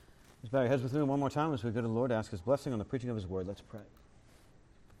Bow your heads with me one more time as we go to the Lord to ask His blessing on the preaching of His Word. Let's pray.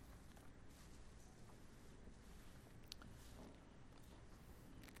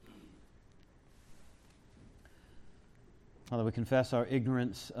 Father, we confess our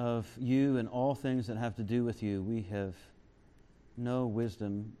ignorance of You and all things that have to do with You. We have no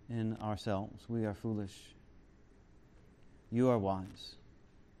wisdom in ourselves. We are foolish. You are wise.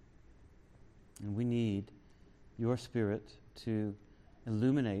 And we need Your Spirit to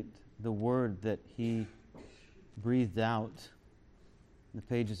illuminate the Word that He breathed out in the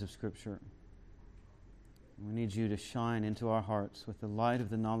pages of Scripture. We need You to shine into our hearts with the light of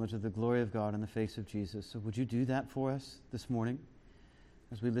the knowledge of the glory of God in the face of Jesus. So would You do that for us this morning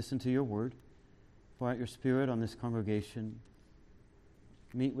as we listen to Your Word? Pour out Your Spirit on this congregation.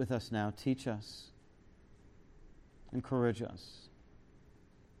 Meet with us now. Teach us. Encourage us.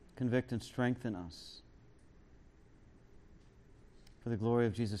 Convict and strengthen us for the glory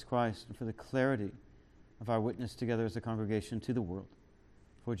of Jesus Christ and for the clarity of our witness together as a congregation to the world.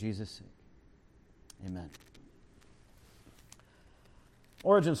 For Jesus' sake. Amen.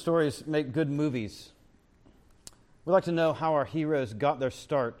 Origin stories make good movies. We like to know how our heroes got their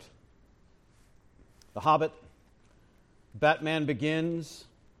start. The Hobbit, Batman Begins,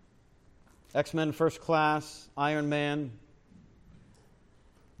 X-Men First Class, Iron Man.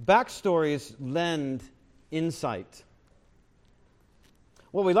 Backstories lend insight.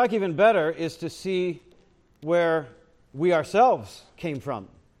 What we like even better is to see where we ourselves came from.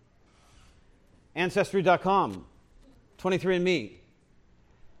 Ancestry.com, 23andMe.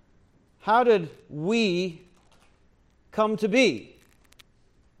 How did we come to be?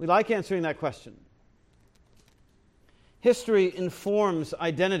 We like answering that question. History informs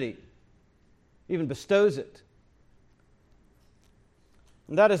identity, even bestows it.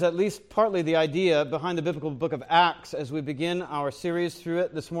 And that is at least partly the idea behind the biblical book of Acts as we begin our series through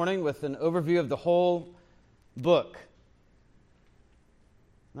it this morning with an overview of the whole book.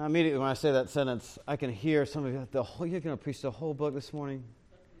 Now, immediately when I say that sentence, I can hear some of you, you're going to preach the whole book this morning?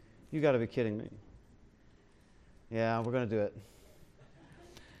 You got to be kidding me. Yeah, we're going to do it.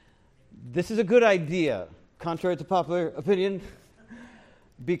 This is a good idea, contrary to popular opinion,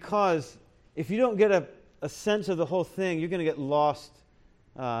 because if you don't get a sense of the whole thing, you're going to get lost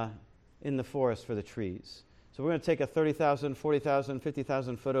in the forest for the trees. So we're going to take a 30,000, 40,000,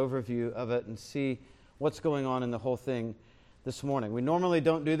 50,000 foot overview of it and see what's going on in the whole thing this morning. We normally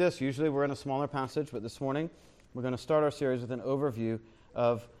don't do this. Usually we're in a smaller passage, but this morning we're going to start our series with an overview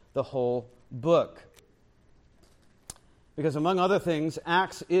of the whole book. Because among other things,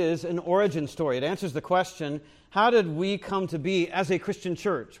 Acts is an origin story. It answers the question, how did we come to be as a Christian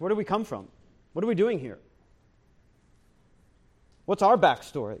church? Where do we come from? What are we doing here? What's our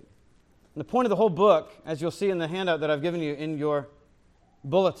backstory? And the point of the whole book, as you'll see in the handout that I've given you in your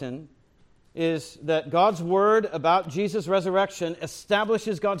bulletin, is that God's word about Jesus' resurrection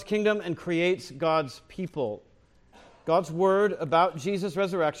establishes God's kingdom and creates God's people. God's word about Jesus'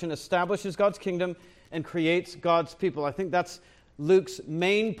 resurrection establishes God's kingdom and creates God's people. I think that's Luke's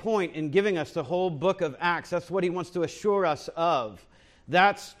main point in giving us the whole book of Acts. That's what he wants to assure us of.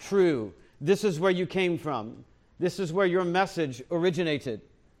 That's true. This is where you came from. This is where your message originated.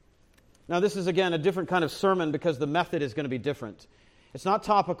 Now, this is, again, a different kind of sermon because the method is going to be different. It's not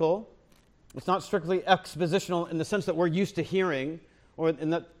topical. It's not strictly expositional in the sense that we're used to hearing or in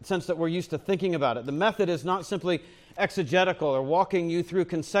the sense that we're used to thinking about it. The method is not simply exegetical or walking you through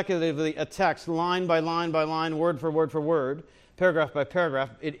consecutively a text, line by line by line, word for word for word, paragraph by paragraph.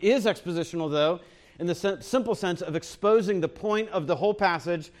 It is expositional, though, in the simple sense of exposing the point of the whole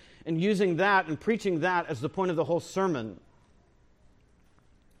passage and using that and preaching that as the point of the whole sermon.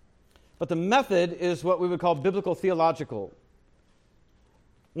 But the method is what we would call biblical theological.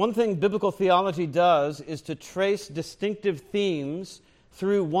 One thing biblical theology does is to trace distinctive themes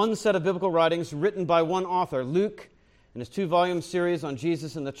through one set of biblical writings written by one author, Luke, in his 2-volume series on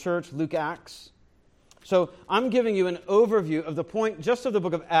Jesus and the church, Luke Acts. So I'm giving you an overview of the point just of the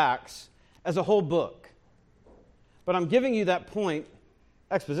book of Acts as a whole book. But I'm giving you that point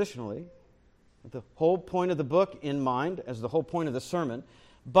expositionally, with the whole point of the book in mind as the whole point of the sermon,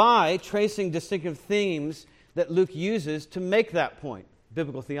 by tracing distinctive themes that Luke uses to make that point,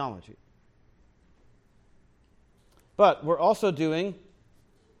 biblical theology. But we're also doing,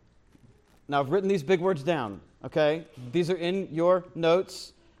 now I've written these big words down, okay? These are in your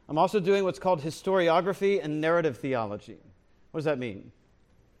notes. I'm also doing what's called historiography and narrative theology. What does that mean?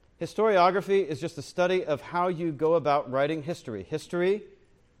 Historiography is just the study of how you go about writing history. History,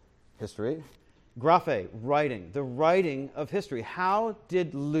 graphe, writing, the writing of history. How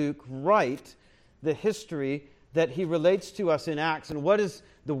did Luke write the history that he relates to us in Acts, and what does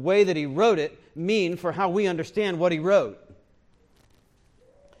the way that he wrote it mean for how we understand what he wrote.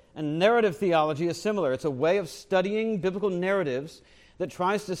 And narrative theology is similar. It's a way of studying biblical narratives that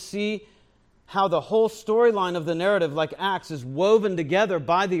tries to see how the whole storyline of the narrative, like Acts, is woven together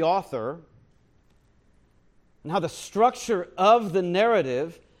by the author, and how the structure of the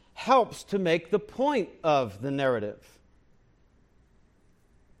narrative helps to make the point of the narrative.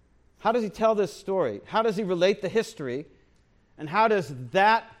 How does he tell this story? How does he relate the history? And how does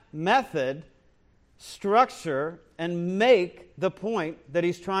that method structure and make the point that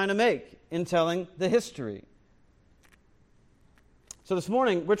he's trying to make in telling the history? So this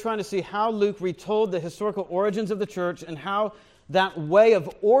morning, we're trying to see how Luke retold the historical origins of the church and how that way of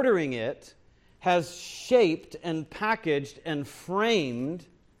ordering it has shaped and packaged and framed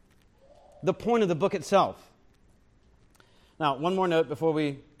the point of the book itself. Now, one more note before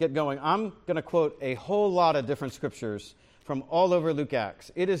we get going. I'm going to quote a whole lot of different scriptures from all over Luke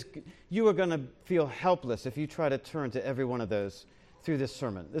Acts. You are going to feel helpless if you try to turn to every one of those through this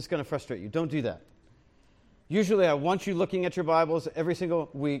sermon. It's going to frustrate you. Don't do that. Usually I want you looking at your Bibles every single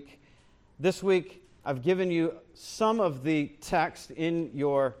week. This week, I've given you some of the text in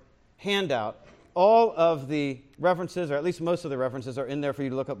your handout. All of the references, or at least most of the references, are in there for you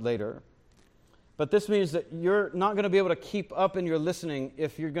to look up later. But this means that you're not going to be able to keep up in your listening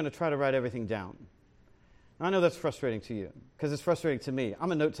if you're going to try to write everything down. I know that's frustrating to you, because it's frustrating to me.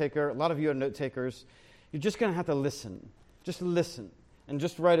 I'm a note taker. A lot of you are note takers. You're just going to have to listen. Just listen, and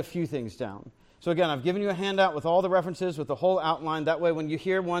just write a few things down. So again, I've given you a handout with all the references, with the whole outline. That way, when you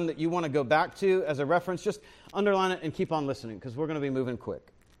hear one that you want to go back to as a reference, just underline it and keep on listening, because we're going to be moving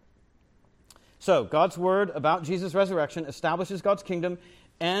quick. So, God's word about Jesus' resurrection establishes God's kingdom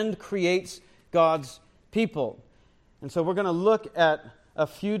and creates God's people. And so we're going to look at a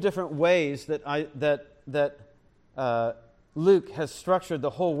few different ways that Luke has structured the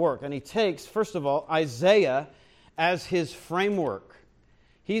whole work. And he takes, first of all, Isaiah as his framework.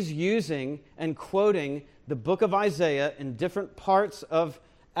 He's using and quoting the book of Isaiah in different parts of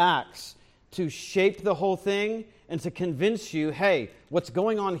Acts to shape the whole thing and to convince you, hey, what's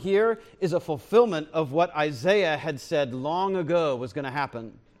going on here is a fulfillment of what Isaiah had said long ago was going to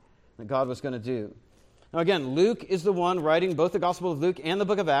happen, that God was going to do. Now again, Luke is the one writing both the Gospel of Luke and the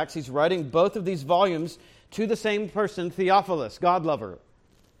book of Acts. He's writing both of these volumes to the same person, Theophilus, God lover.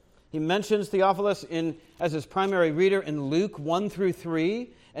 He mentions Theophilus as his primary reader in Luke 1 through 3,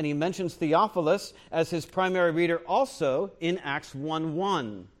 and he mentions Theophilus as his primary reader also in Acts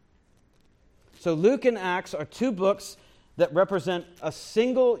 1:1. So Luke and Acts are two books that represent a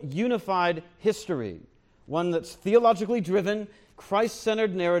single unified history, one that's theologically driven,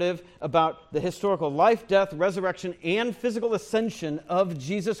 Christ-centered narrative about the historical life, death, resurrection, and physical ascension of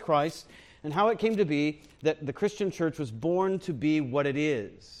Jesus Christ, and how it came to be that the Christian church was born to be what it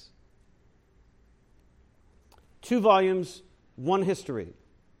is. 2 volumes, 1 history.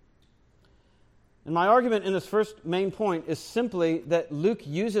 And my argument in this first main point is simply that Luke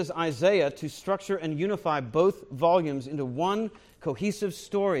uses Isaiah to structure and unify both volumes into one cohesive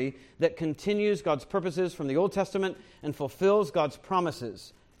story that continues God's purposes from the Old Testament and fulfills God's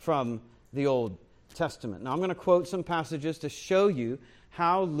promises from the Old Testament. Now I'm going to quote some passages to show you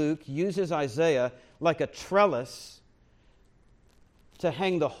how Luke uses Isaiah like a trellis to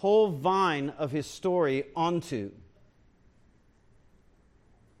hang the whole vine of his story onto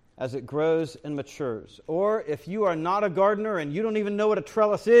as it grows and matures. Or if you are not a gardener and you don't even know what a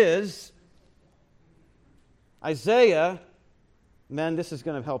trellis is, Isaiah, man, this is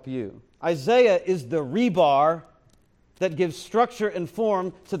going to help you. Isaiah is the rebar that gives structure and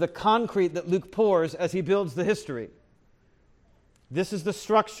form to the concrete that Luke pours as he builds the history. This is the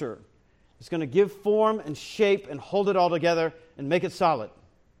structure. It's going to give form and shape and hold it all together and make it solid.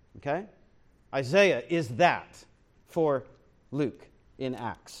 Okay? Isaiah is that for Luke in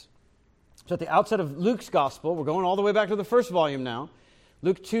Acts. So at the outset of Luke's gospel, we're going all the way back to the first volume now,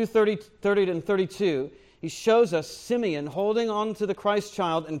 Luke 2:30 and 32, he shows us Simeon holding on to the Christ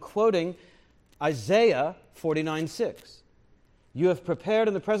child and quoting Isaiah 49:6. You have prepared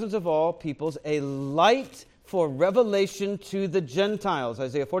in the presence of all peoples a light for revelation to the Gentiles,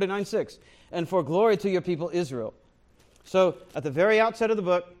 Isaiah 49:6, and for glory to your people Israel. So at the very outset of the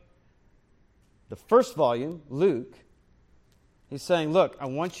book, the first volume, Luke, he's saying, look, I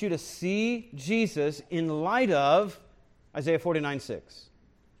want you to see Jesus in light of Isaiah 49:6.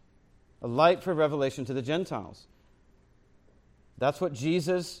 A light for revelation to the Gentiles. That's what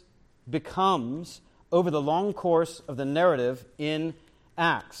Jesus becomes over the long course of the narrative in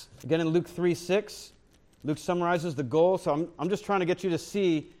Acts. Again, in Luke 3:6, Luke summarizes the goal. So I'm just trying to get you to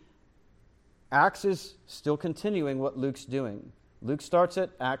see Acts is still continuing what Luke's doing. Luke starts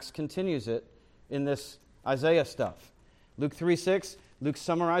it, Acts continues it in this Isaiah stuff. Luke 3:6, Luke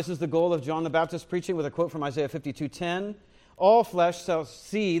summarizes the goal of John the Baptist's preaching with a quote from Isaiah 52:10. All flesh shall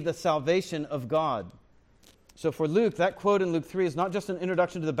see the salvation of God. So for Luke, that quote in Luke 3 is not just an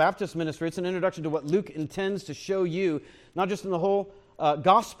introduction to the Baptist ministry, it's an introduction to what Luke intends to show you, not just in the whole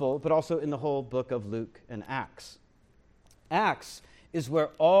gospel, but also in the whole book of Luke and Acts. Acts is where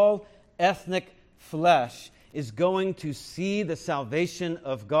all ethnic flesh is going to see the salvation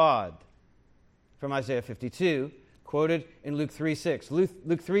of God. From Isaiah 52, quoted in Luke 3:6.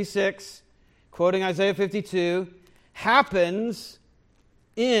 Luke 3:6, quoting Isaiah 52, happens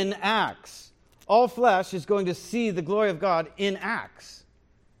in Acts. All flesh is going to see the glory of God in Acts,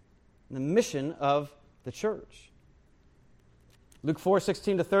 the mission of the church. Luke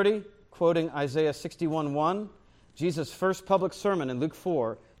 4:16-30, quoting Isaiah 61:1, Jesus' first public sermon in Luke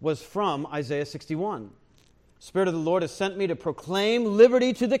 4 was from Isaiah 61. Spirit of the Lord has sent me to proclaim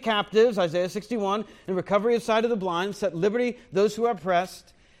liberty to the captives, Isaiah 61, and recovery of sight of the blind, set liberty those who are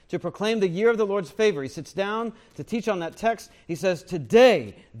oppressed, to proclaim the year of the Lord's favor. He sits down to teach on that text. He says,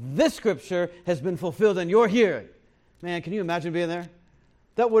 today, this scripture has been fulfilled in your hearing. Man, can you imagine being there?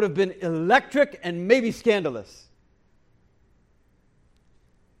 That would have been electric and maybe scandalous.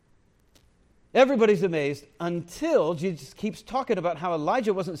 Everybody's amazed until Jesus keeps talking about how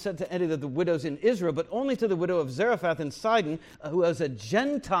Elijah wasn't sent to any of the widows in Israel, but only to the widow of Zarephath in Sidon, who was a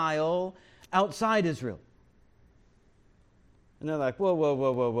Gentile outside Israel. And they're like,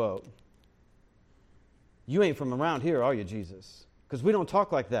 whoa. You ain't from around here, are you, Jesus? Because we don't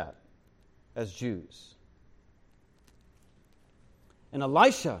talk like that as Jews. And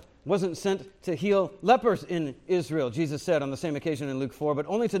Elisha wasn't sent to heal lepers in Israel, Jesus said on the same occasion in Luke 4, but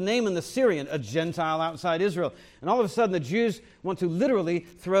only to Naaman the Syrian, a Gentile outside Israel. And all of a sudden the Jews want to literally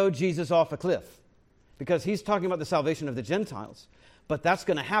throw Jesus off a cliff because he's talking about the salvation of the Gentiles. But that's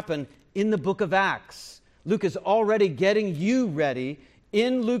going to happen in the book of Acts. Luke is already getting you ready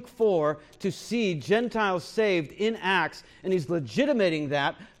in Luke 4 to see Gentiles saved in Acts, and he's legitimating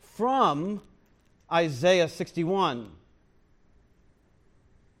that from Isaiah 61.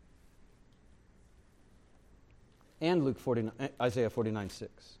 And Isaiah 49:6.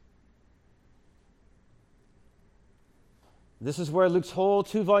 This is where Luke's whole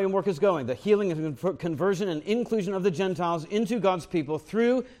 2-volume work is going. The healing and conversion and inclusion of the Gentiles into God's people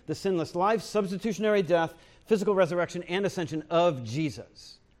through the sinless life, substitutionary death, physical resurrection, and ascension of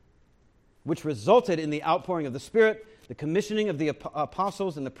Jesus, which resulted in the outpouring of the Spirit, the commissioning of the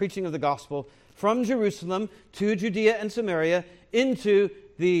apostles, and the preaching of the gospel from Jerusalem to Judea and Samaria into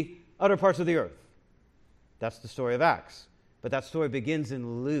the utter parts of the earth. That's the story of Acts. But that story begins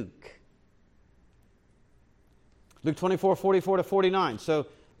in Luke. Luke 24:44-49. So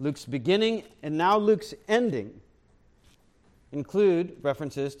Luke's beginning and now Luke's ending include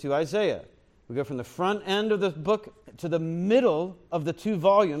references to Isaiah. We go from the front end of the book to the middle of the 2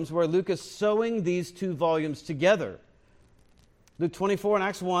 volumes where Luke is sewing these 2 volumes together. Luke 24 and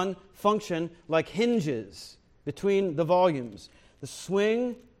Acts 1 function like hinges between the volumes. The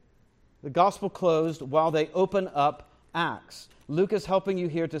swing, the gospel closed while they open up Acts. Luke is helping you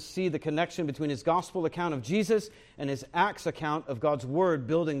here to see the connection between his gospel account of Jesus and his Acts account of God's word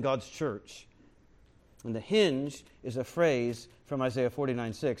building God's church. And the hinge is a phrase from Isaiah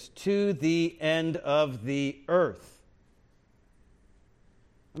 49:6, to the end of the earth.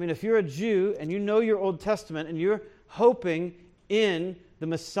 I mean, if you're a Jew and you know your Old Testament and you're hoping in the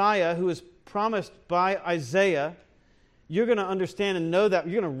Messiah who is promised by Isaiah, you're going to understand and know that.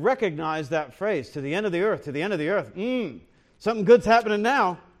 You're going to recognize that phrase, to the end of the earth, to the end of the earth. Something good's happening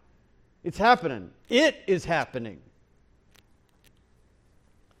now. It's happening. It is happening.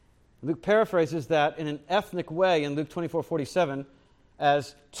 Luke paraphrases that in an ethnic way in Luke 24:47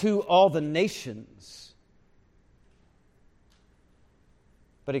 as to all the nations.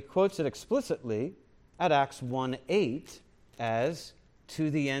 But he quotes it explicitly at Acts 1:8 as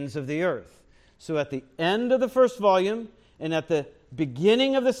to the ends of the earth. So at the end of the first volume and at the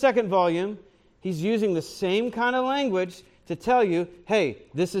beginning of the second volume, he's using the same kind of language to tell you, hey,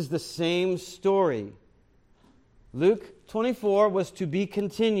 this is the same story. Luke 24 was to be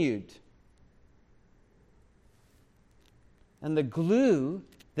continued. And the glue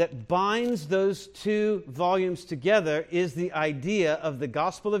that binds those 2 volumes together is the idea of the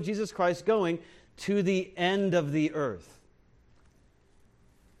gospel of Jesus Christ going to the end of the earth.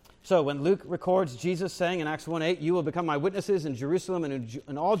 So when Luke records Jesus saying in Acts 1:8, you will become my witnesses in Jerusalem and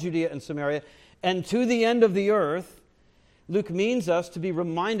in all Judea and Samaria and to the end of the earth, Luke means us to be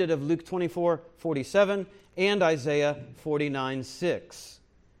reminded of Luke 24:47 and Isaiah 49:6.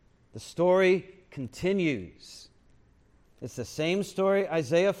 The story continues. It's the same story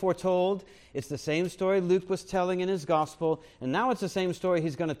Isaiah foretold. It's the same story Luke was telling in his gospel. And now it's the same story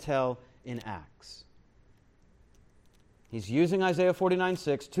he's going to tell in Acts. He's using Isaiah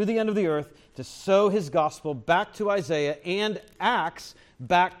 49:6 to the end of the earth to sow his gospel back to Isaiah and Acts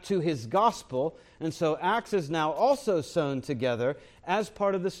back to his gospel. And so Acts is now also sewn together as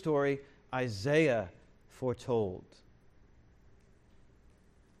part of the story Isaiah foretold.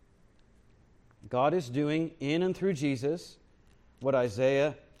 God is doing in and through Jesus what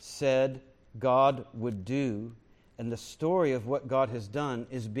Isaiah said God would do, and the story of what God has done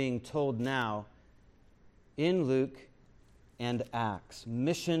is being told now in Luke and Acts.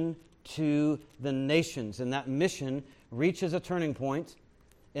 Mission to the nations, and that mission reaches a turning point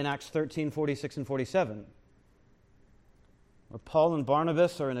in Acts 13, 46 and 47, where Paul and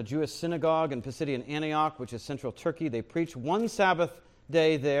Barnabas are in a Jewish synagogue in Pisidian Antioch, which is central Turkey. They preach one Sabbath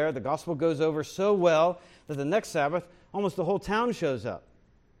day there. The gospel goes over so well that the next Sabbath, almost the whole town shows up.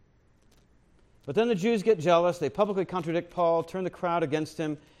 But then the Jews get jealous. They publicly contradict Paul, turn the crowd against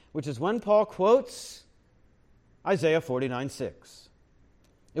him, which is when Paul quotes Isaiah 49:6.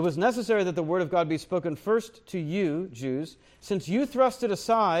 It was necessary that the word of God be spoken first to you, Jews, since you thrust it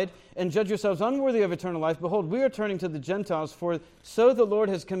aside and judge yourselves unworthy of eternal life. Behold, we are turning to the Gentiles, for so the Lord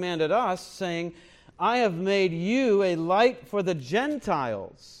has commanded us, saying, I have made you a light for the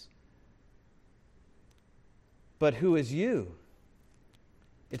Gentiles. But who is you?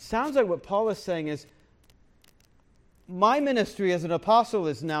 It sounds like what Paul is saying is, my ministry as an apostle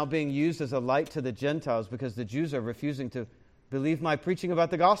is now being used as a light to the Gentiles because the Jews are refusing to believe my preaching about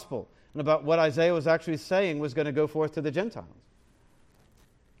the gospel and about what Isaiah was actually saying was going to go forth to the Gentiles.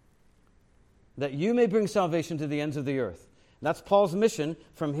 That you may bring salvation to the ends of the earth. That's Paul's mission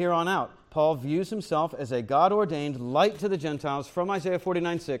from here on out. Paul views himself as a God-ordained light to the Gentiles from Isaiah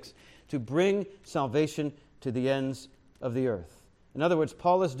 49:6 to bring salvation to the ends of the earth. In other words,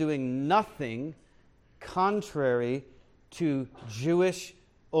 Paul is doing nothing contrary to Jewish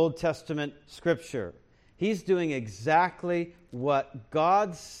Old Testament Scripture. He's doing exactly what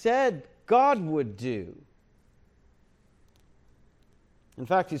God said God would do. In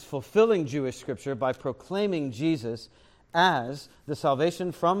fact, he's fulfilling Jewish Scripture by proclaiming Jesus as the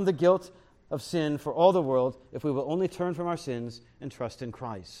salvation from the guilt of sin for all the world if we will only turn from our sins and trust in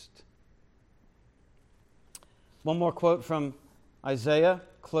Christ. One more quote from Isaiah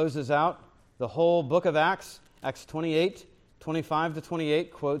closes out the whole book of Acts. Acts 28, 25 to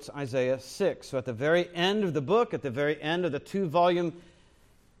 28 quotes Isaiah 6. So at the very end of the book, at the very end of the 2-volume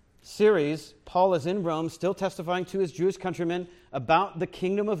series, Paul is in Rome still testifying to his Jewish countrymen about the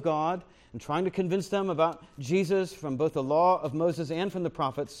kingdom of God and trying to convince them about Jesus from both the law of Moses and from the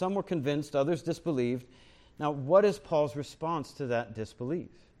prophets. Some were convinced, others disbelieved. Now, what is Paul's response to that disbelief?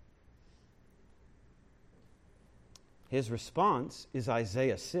 His response is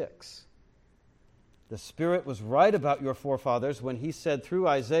Isaiah 6. The Spirit was right about your forefathers when he said through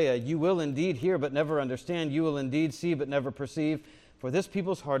Isaiah, you will indeed hear but never understand, you will indeed see but never perceive, for this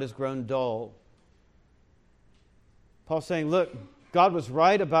people's heart has grown dull. Paul's saying, look, God was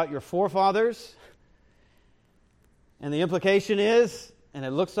right about your forefathers, and the implication is, and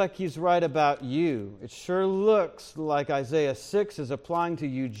it looks like he's right about you. It sure looks like Isaiah 6 is applying to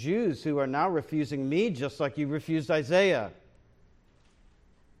you Jews who are now refusing me just like you refused Isaiah.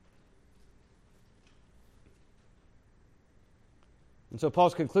 And so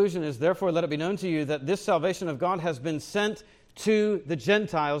Paul's conclusion is, therefore, let it be known to you that this salvation of God has been sent to the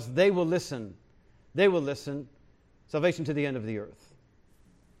Gentiles. They will listen. They will listen. Salvation to the end of the earth.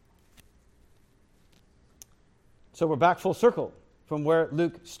 So we're back full circle from where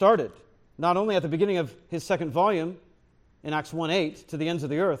Luke started. Not only at the beginning of his second volume in Acts 1:8 to the ends of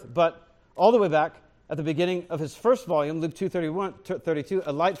the earth, but all the way back at the beginning of his first volume, Luke 2:32,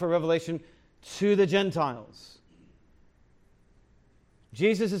 a light for revelation to the Gentiles.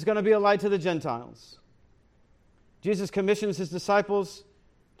 Jesus is going to be a light to the Gentiles. Jesus commissions his disciples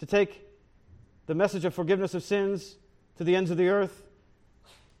to take the message of forgiveness of sins to the ends of the earth.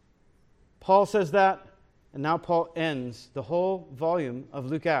 Paul says that, and now Paul ends the whole volume of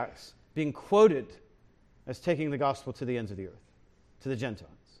Luke Acts being quoted as taking the gospel to the ends of the earth, to the Gentiles.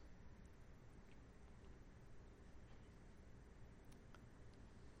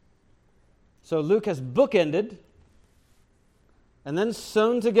 So Luke has bookended and then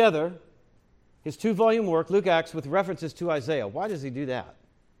sewn together his 2-volume work, Luke Acts, with references to Isaiah. Why does he do that?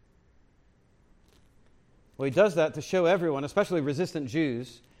 Well, he does that to show everyone, especially resistant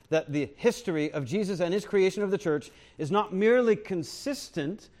Jews, that the history of Jesus and his creation of the church is not merely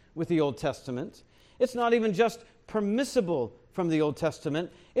consistent with the Old Testament. It's not even just permissible from the Old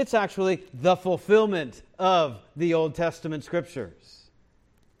Testament. It's actually the fulfillment of the Old Testament Scriptures.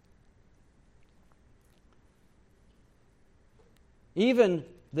 Even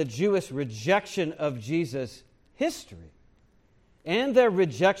the Jewish rejection of Jesus' history and their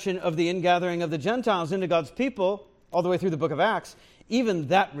rejection of the ingathering of the Gentiles into God's people, all the way through the book of Acts, even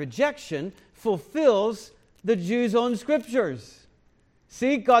that rejection fulfills the Jews' own Scriptures.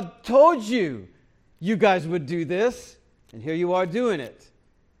 See, God told you guys would do this, and here you are doing it.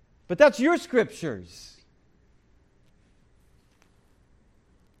 But that's your Scriptures.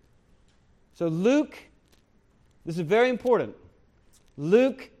 So Luke, this is very important.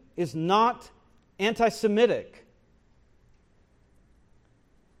 Luke is not anti-Semitic.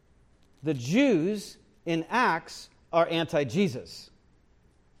 The Jews in Acts are anti-Jesus.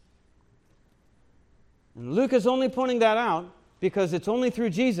 And Luke is only pointing that out because it's only through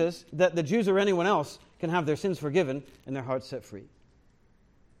Jesus that the Jews or anyone else can have their sins forgiven and their hearts set free.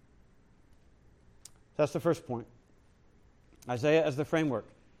 That's the first point. Isaiah as the framework.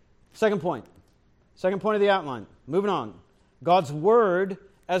 Second point of the outline. Moving on. God's Word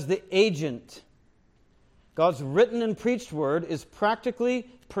as the agent. God's written and preached Word is practically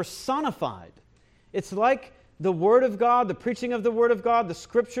personified. It's like the Word of God, the preaching of the Word of God, the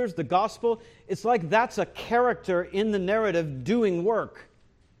Scriptures, the Gospel. It's like that's a character in the narrative doing work.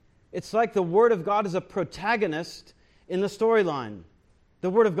 It's like the Word of God is a protagonist in the storyline.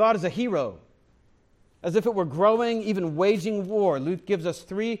 The Word of God is a hero. As if it were growing, even waging war. Luke gives us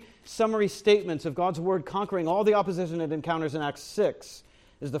 3 summary statements of God's Word conquering all the opposition it encounters in Acts 6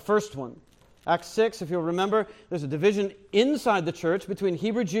 is the first one. Acts 6, if you'll remember, there's a division inside the church between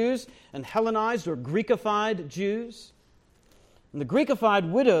Hebrew Jews and Hellenized or Greekified Jews. And the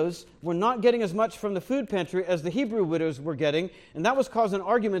Greekified widows were not getting as much from the food pantry as the Hebrew widows were getting, and that was causing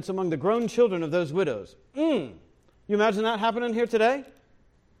arguments among the grown children of those widows. You imagine that happening here today?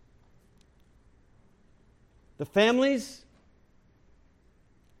 The families,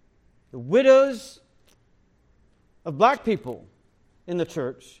 the widows of black people in the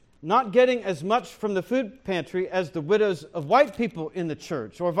church not getting as much from the food pantry as the widows of white people in the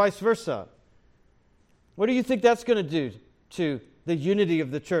church, or vice versa. What do you think that's going to do to the unity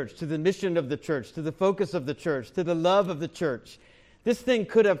of the church, to the mission of the church, to the focus of the church, to the love of the church? This thing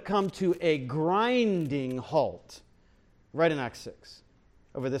could have come to a grinding halt right in Acts 6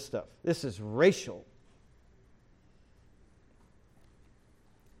 over this stuff. This is racial.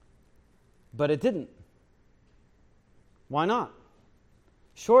 But it didn't. Why not?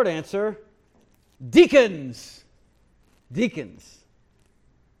 Short answer, deacons. Deacons.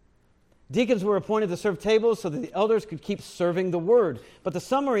 Deacons were appointed to serve tables so that the elders could keep serving the word. But the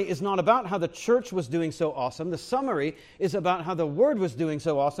summary is not about how the church was doing so awesome. The summary is about how the word was doing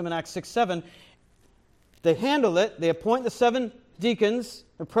so awesome in Acts 6:7. They handle it. They appoint the 7 deacons,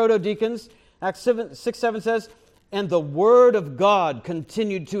 or proto-deacons. Acts 6:7 says, "And the word of God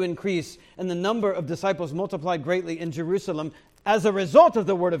continued to increase, and the number of disciples multiplied greatly in Jerusalem as a result of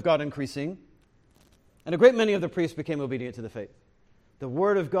the word of God increasing. And a great many of the priests became obedient to the faith." The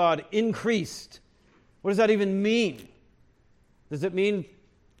word of God increased. What does that even mean? Does it mean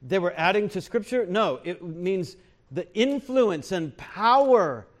they were adding to Scripture? No, it means the influence and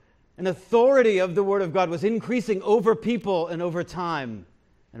power and authority of the word of God was increasing over people and over time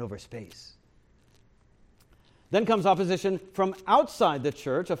and over space. Then comes opposition from outside the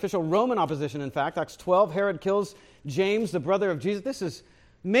church, official Roman opposition, in fact. Acts 12, Herod kills James, the brother of Jesus. This is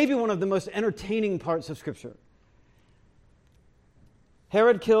maybe one of the most entertaining parts of Scripture.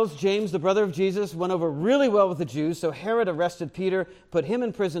 Herod kills James, the brother of Jesus, went over really well with the Jews, so Herod arrested Peter, put him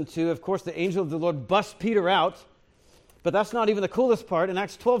in prison too. Of course, the angel of the Lord busts Peter out. But that's not even the coolest part. In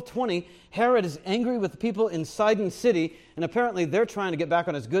Acts 12:20, Herod is angry with the people in Sidon City, and apparently they're trying to get back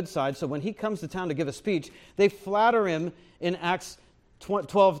on his good side. So when he comes to town to give a speech, they flatter him in Acts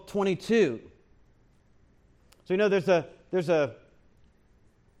 12:22. So there's a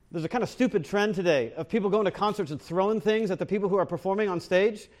kind of stupid trend today of people going to concerts and throwing things at the people who are performing on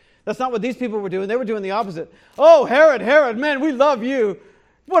stage. That's not what these people were doing. They were doing the opposite. "Oh, Herod, man, we love you.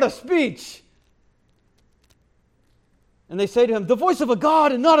 What a speech." And they say to him, "The voice of a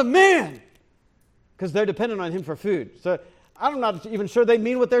God and not a man," because they're dependent on him for food. So I'm not even sure they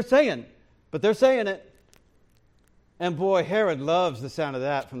mean what they're saying, but they're saying it. And boy, Herod loves the sound of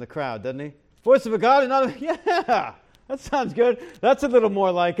that from the crowd, doesn't he? Voice of a God and not a... Yeah, that sounds good. That's a little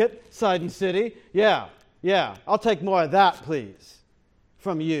more like it. Sidon City. Yeah. I'll take more of that, please,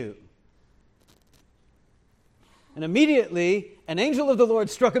 from you. And immediately, an angel of the Lord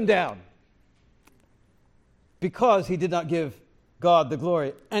struck him down, because he did not give God the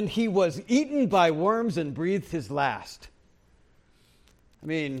glory. And he was eaten by worms and breathed his last. I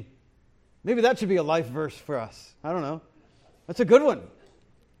mean, maybe that should be a life verse for us. I don't know. That's a good one.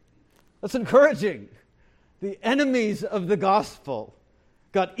 That's encouraging. The enemies of the gospel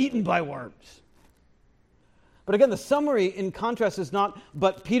got eaten by worms. But again, the summary in contrast is not,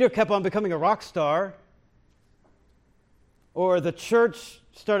 but Peter kept on becoming a rock star, or the church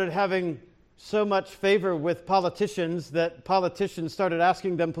started having so much favor with politicians that politicians started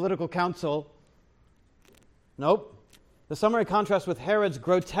asking them political counsel. Nope. The summary contrast with Herod's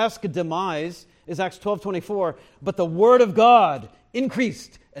grotesque demise is Acts 12:24, but the word of God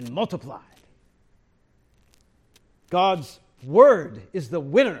increased and multiplied. God's word is the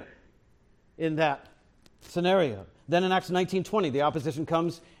winner in that scenario. Then in Acts 19:20, the opposition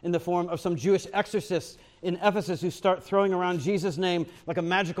comes in the form of some Jewish exorcists in Ephesus who start throwing around Jesus' name like a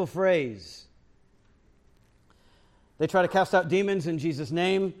magical phrase. They try to cast out demons in Jesus'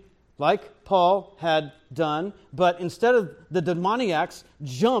 name, like Paul had done, but instead of the demoniacs,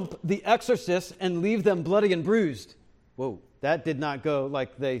 jump the exorcists and leave them bloody and bruised. Whoa, that did not go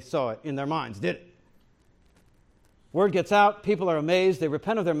like they saw it in their minds, did it? Word gets out, people are amazed, they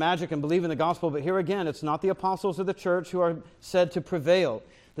repent of their magic and believe in the gospel, but here again, it's not the apostles of the church who are said to prevail.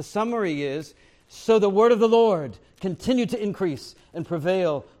 The summary is, so the word of the Lord continued to increase and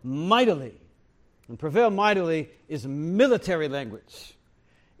prevail mightily. And prevail mightily is military language.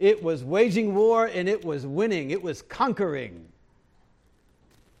 It was waging war and it was winning. It was conquering.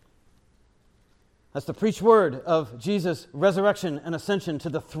 That's the preached word of Jesus' resurrection and ascension to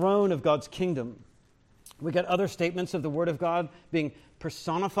the throne of God's kingdom. We get other statements of the word of God being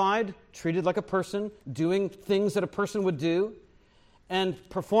personified, treated like a person, doing things that a person would do, and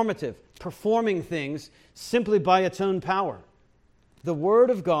performative, performing things simply by its own power. The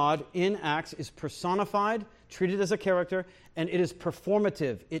word of God in Acts is personified, treated as a character, and it is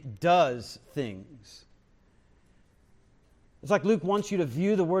performative. It does things. It's like Luke wants you to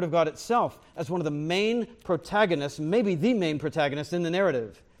view the word of God itself as one of the main protagonists, maybe the main protagonist in the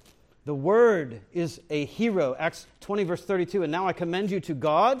narrative. The word is a hero, Acts 20 verse 32, and now I commend you to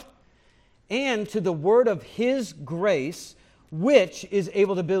God and to the word of his grace, which is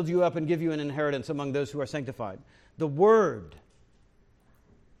able to build you up and give you an inheritance among those who are sanctified. The word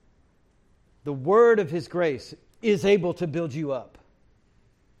of his grace is able to build you up.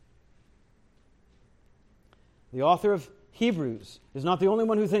 The author of Hebrews is not the only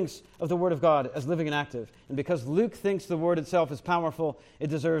one who thinks of the word of God as living and active. And because Luke thinks the word itself is powerful, it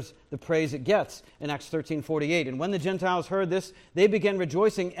deserves the praise it gets in Acts 13:48. And when the Gentiles heard this, they began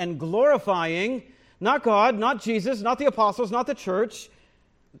rejoicing and glorifying, not God, not Jesus, not the apostles, not the church.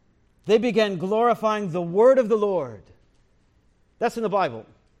 They began glorifying the word of the Lord. That's in the Bible.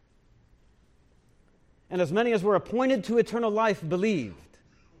 And as many as were appointed to eternal life believed.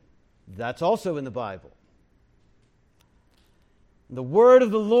 That's also in the Bible. The word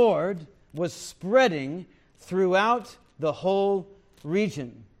of the Lord was spreading throughout the whole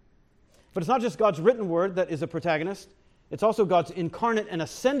region. But it's not just God's written word that is a protagonist. It's also God's incarnate and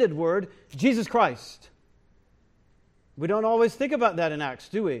ascended word, Jesus Christ. We don't always think about that in Acts,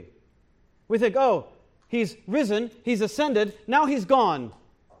 do we? We think, oh, he's risen, he's ascended, now he's gone.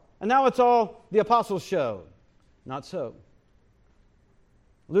 And now it's all the apostles' show. Not so.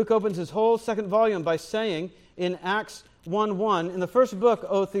 Luke opens his whole second volume by saying in Acts 1:1, in the first book,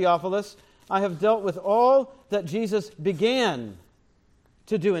 O Theophilus, I have dealt with all that Jesus began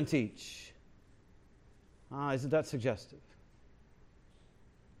to do and teach. Isn't that suggestive?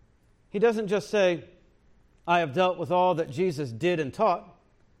 He doesn't just say, I have dealt with all that Jesus did and taught.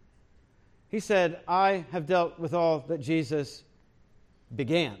 He said, I have dealt with all that Jesus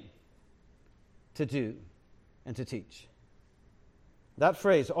began to do and to teach. That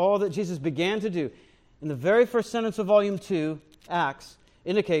phrase, all that Jesus began to do, in the very first sentence of Volume 2, Acts,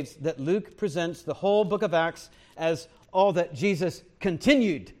 indicates that Luke presents the whole book of Acts as all that Jesus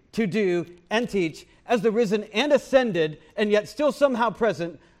continued to do and teach as the risen and ascended, and yet still somehow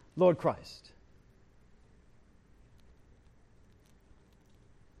present, Lord Christ.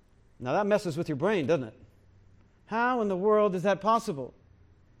 Now that messes with your brain, doesn't it? How in the world is that possible?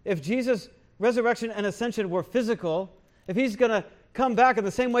 If Jesus' resurrection and ascension were physical, if he's going to come back in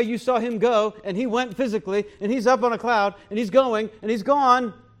the same way you saw him go, and he went physically, and he's up on a cloud, and he's going, and he's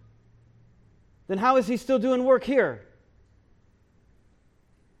gone, then how is he still doing work here?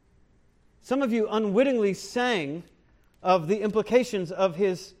 Some of you unwittingly sang of the implications of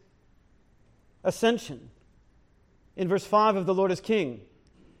his ascension. In verse 5 of The Lord is King,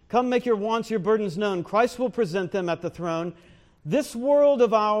 come make your wants, your burdens known. Christ will present them at the throne. This world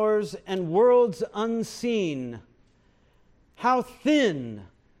of ours and worlds unseen, how thin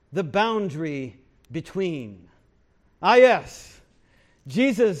the boundary between. Ah, yes,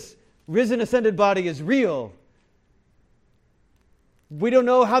 Jesus' risen, ascended body is real. We don't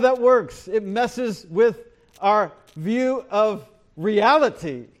know how that works. It messes with our view of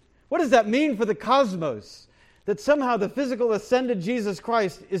reality. What does that mean for the cosmos? That somehow the physical ascended Jesus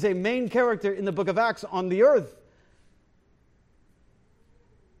Christ is a main character in the book of Acts on the earth.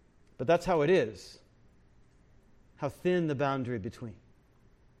 But that's how it is. How thin the boundary between.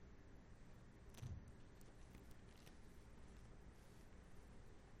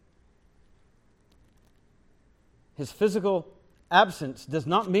 His physical absence does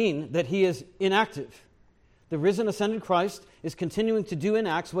not mean that he is inactive. The risen, ascended Christ is continuing to do in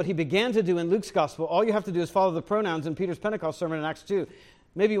Acts what he began to do in Luke's gospel. All you have to do is follow the pronouns in Peter's Pentecost sermon in Acts 2.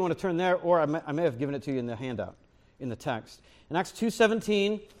 Maybe you want to turn there, or I may have given it to you in the handout, in the text. In Acts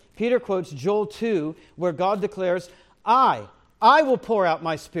 2:17, Peter quotes Joel 2, where God declares, I will pour out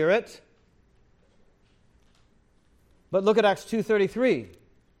my Spirit. But look at Acts 2:33.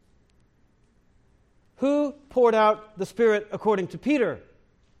 Who poured out the Spirit according to Peter?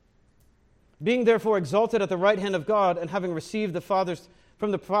 Being therefore exalted at the right hand of God, and having received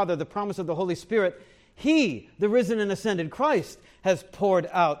from the Father the promise of the Holy Spirit, He, the risen and ascended Christ, has poured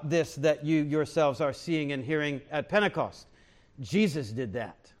out this that you yourselves are seeing and hearing at Pentecost. Jesus did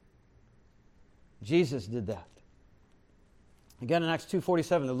that. Jesus did that. Again in Acts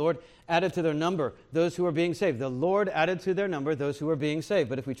 2:47, the Lord added to their number those who are being saved. The Lord added to their number those who are being saved.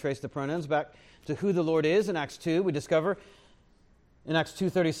 But if we trace the pronouns back to who the Lord is in Acts 2, we discover in Acts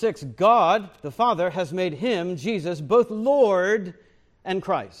 2:36, God, the Father, has made him, Jesus, both Lord and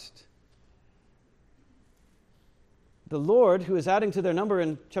Christ. The Lord, who is adding to their number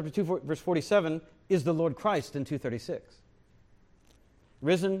in chapter 2, verse 47, is the Lord Christ in 2:36.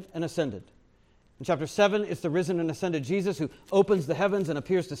 Risen and ascended. In chapter 7, it's the risen and ascended Jesus who opens the heavens and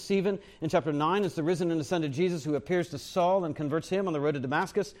appears to Stephen. In chapter 9, it's the risen and ascended Jesus who appears to Saul and converts him on the road to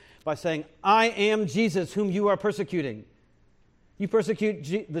Damascus by saying, I am Jesus whom you are persecuting. You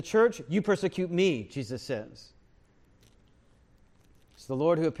persecute the church, you persecute me, Jesus says. It's the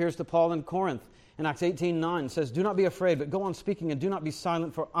Lord who appears to Paul in Corinth. In Acts 18:9 says, do not be afraid, but go on speaking and do not be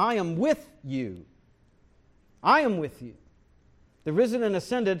silent, for I am with you. I am with you. The risen and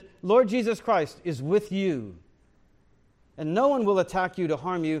ascended Lord Jesus Christ is with you. And no one will attack you to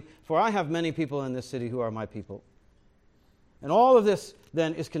harm you, for I have many people in this city who are my people. And all of this,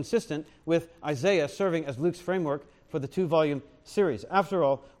 then, is consistent with Isaiah serving as Luke's framework for the 2-volume series. After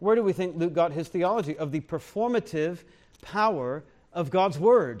all, where do we think Luke got his theology of the performative power of God's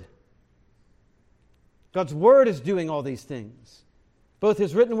Word? God's Word is doing all these things, both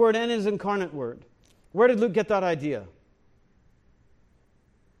His written Word and His incarnate Word. Where did Luke get that idea?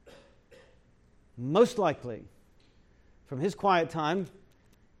 Most likely from his quiet time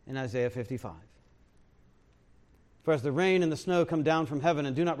in Isaiah 55. For as the rain and the snow come down from heaven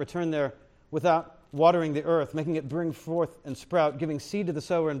and do not return there without watering the earth, making it bring forth and sprout, giving seed to the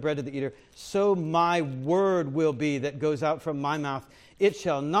sower and bread to the eater, so my word will be that goes out from my mouth. It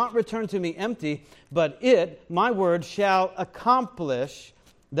shall not return to me empty, but my word, shall accomplish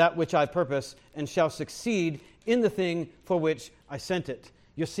that which I purpose and shall succeed in the thing for which I sent it.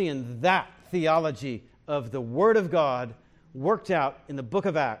 You're seeing that theology of the Word of God worked out in the book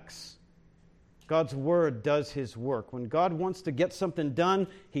of Acts. God's Word does His work. When God wants to get something done,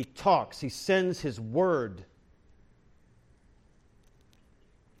 He talks. He sends His Word.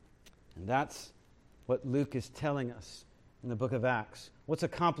 And that's what Luke is telling us in the book of Acts. What's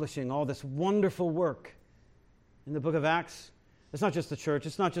accomplishing all this wonderful work in the book of Acts? It's not just the church.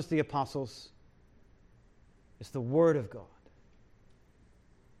 It's not just the apostles. It's the Word of God.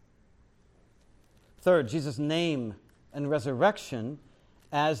 Third, Jesus' name and resurrection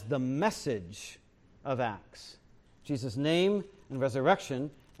as the message of Acts. Jesus' name and resurrection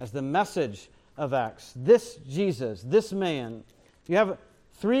as the message of Acts. This Jesus, this man, you have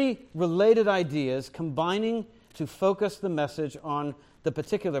 3 related ideas combining to focus the message on the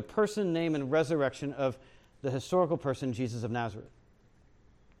particular person, name, and resurrection of the historical person, Jesus of Nazareth.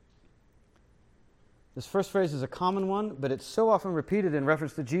 This first phrase is a common one, but it's so often repeated in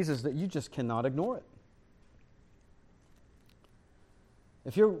reference to Jesus that you just cannot ignore it.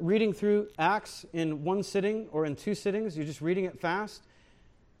 If you're reading through Acts in one sitting or in 2 sittings, you're just reading it fast,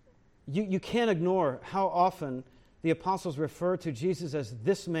 you can't ignore how often the apostles refer to Jesus as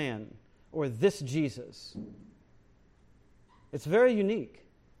this man or this Jesus. It's very unique.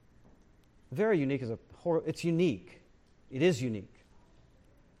 Very unique it's unique. It is unique.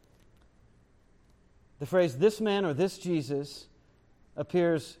 The phrase this man or this Jesus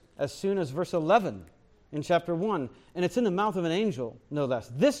appears as soon as verse 11 in chapter 1, and it's in the mouth of an angel, no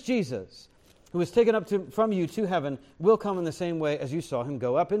less. This Jesus, who was taken up from you to heaven, will come in the same way as you saw him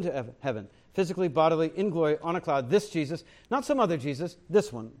go up into heaven, physically, bodily, in glory, on a cloud. This Jesus, not some other Jesus,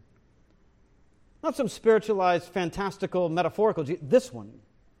 this one. Not some spiritualized, fantastical, metaphorical Jesus, this one.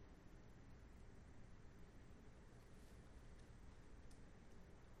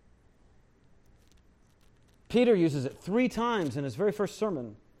 Peter uses it 3 times in his very first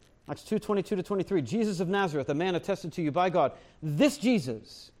sermon. Acts 2:22-23. Jesus of Nazareth, a man attested to you by God. This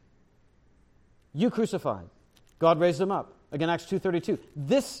Jesus you crucified. God raised him up. Again, Acts 2:32.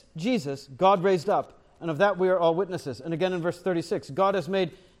 This Jesus God raised up, and of that we are all witnesses. And again in verse 36. God has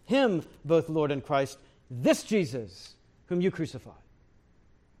made him both Lord and Christ. This Jesus whom you crucified.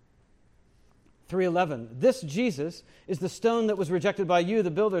 3:11. This Jesus is the stone that was rejected by you, the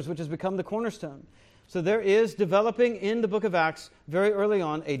builders, which has become the cornerstone. So there is developing in the book of Acts very early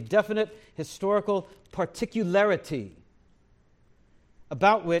on a definite historical particularity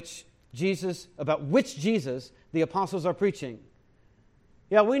about which Jesus the apostles are preaching.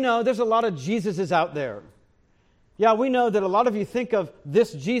 Yeah, we know there's a lot of Jesuses out there. Yeah, we know that a lot of you think of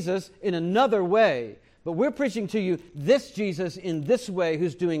this Jesus in another way, but we're preaching to you this Jesus in this way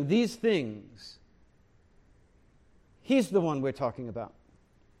who's doing these things. He's the one we're talking about.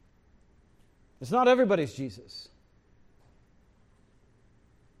 It's not everybody's Jesus.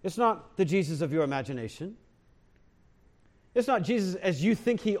 It's not the Jesus of your imagination. It's not Jesus as you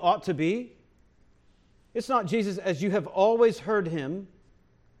think he ought to be. It's not Jesus as you have always heard him.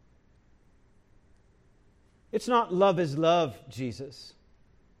 It's not love is love, Jesus.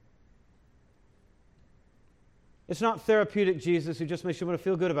 It's not therapeutic Jesus who just makes you want to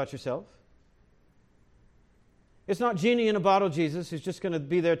feel good about yourself. It's not genie in a bottle Jesus who's just going to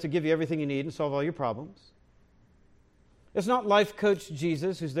be there to give you everything you need and solve all your problems. It's not life coach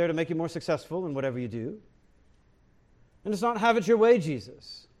Jesus who's there to make you more successful in whatever you do. And it's not have it your way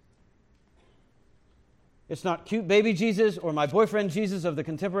Jesus. It's not cute baby Jesus or my boyfriend Jesus of the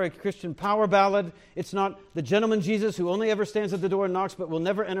contemporary Christian power ballad. It's not the gentleman Jesus who only ever stands at the door and knocks but will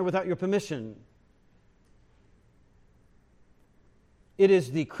never enter without your permission. It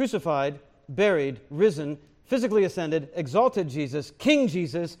is the crucified, buried, risen, physically ascended, exalted Jesus, King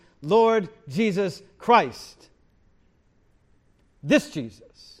Jesus, Lord Jesus Christ. This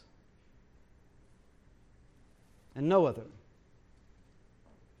Jesus. And no other.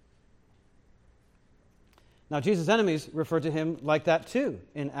 Now, Jesus' enemies refer to him like that too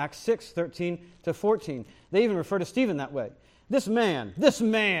in Acts 6:13-14. They even refer to Stephen that way. This man.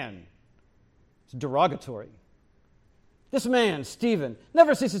 It's derogatory. This man, Stephen,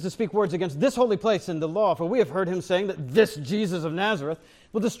 never ceases to speak words against this holy place and the law, for we have heard him saying that this Jesus of Nazareth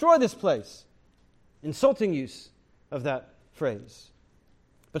will destroy this place. Insulting use of that phrase.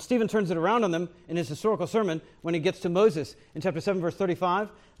 But Stephen turns it around on them in his historical sermon when he gets to Moses in chapter 7, verse 35.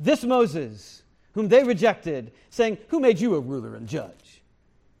 This Moses, whom they rejected, saying, who made you a ruler and judge?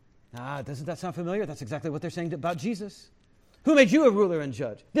 Doesn't that sound familiar? That's exactly what they're saying about Jesus. Who made you a ruler and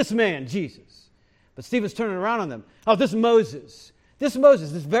judge? This man, Jesus. But Stephen's turning around on them. Oh, this Moses, this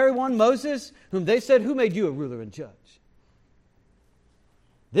very one Moses, whom they said, who made you a ruler and judge?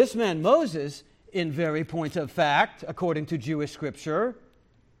 This man Moses, in very point of fact, according to Jewish scripture,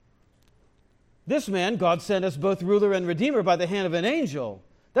 this man God sent as both ruler and redeemer by the hand of an angel.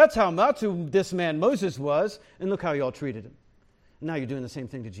 That's how much this man Moses was, and look how you all treated him. And now you're doing the same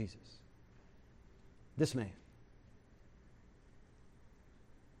thing to Jesus. This man.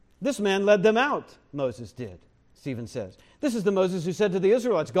 This man led them out, Moses did, Stephen says. This is the Moses who said to the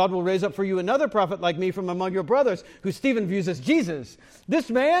Israelites, God will raise up for you another prophet like me from among your brothers, who Stephen views as Jesus.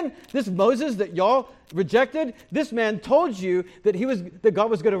 This man, this Moses that y'all rejected, this man told you that God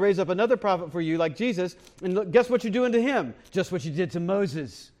was going to raise up another prophet for you like Jesus. And look, guess what you're doing to him? Just what you did to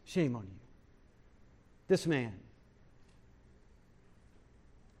Moses. Shame on you. This man.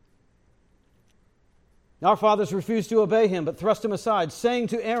 Our fathers refused to obey him, but thrust him aside, saying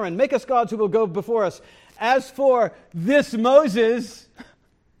to Aaron, make us gods who will go before us. As for this Moses,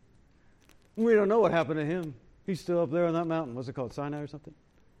 we don't know what happened to him. He's still up there on that mountain. What's it called, Sinai or something?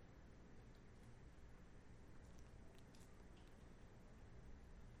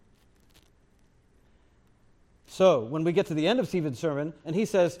 So, when we get to the end of Stephen's sermon, and he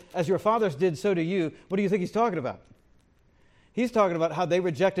says, as your fathers did, so do you, what do you think he's talking about? He's talking about how they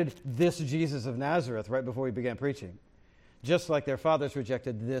rejected this Jesus of Nazareth right before he began preaching, just like their fathers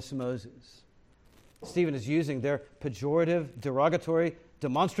rejected this Moses. Stephen is using their pejorative, derogatory,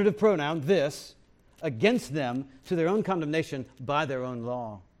 demonstrative pronoun, this, against them to their own condemnation by their own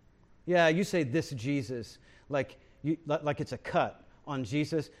law. Yeah, you say this Jesus like it's a cut on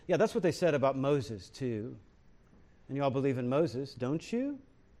Jesus. Yeah, that's what they said about Moses too. And you all believe in Moses, don't you?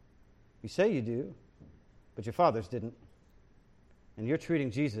 You say you do, but your fathers didn't. And you're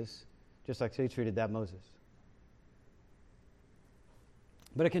treating Jesus just like they treated that Moses.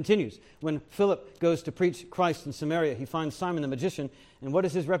 But it continues. When Philip goes to preach Christ in Samaria, he finds Simon the magician. And what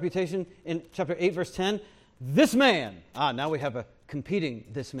is his reputation in chapter 8, verse 10? This man. Now we have a competing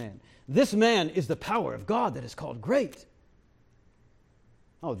this man. This man is the power of God that is called great.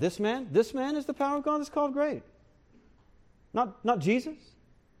 Oh, this man? This man is the power of God that's called great. Not Jesus?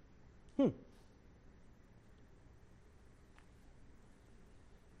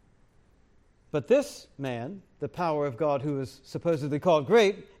 But this man, the power of God who is supposedly called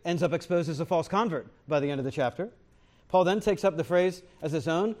great, ends up exposed as a false convert by the end of the chapter. Paul then takes up the phrase as his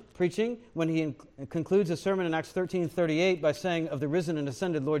own, preaching, when he concludes his sermon in Acts 13:38 by saying of the risen and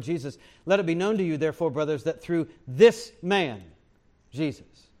ascended Lord Jesus, "Let it be known to you, therefore, brothers, that through this man,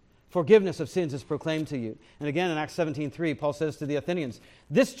 Jesus, forgiveness of sins is proclaimed to you." And again in Acts 17:3, Paul says to the Athenians,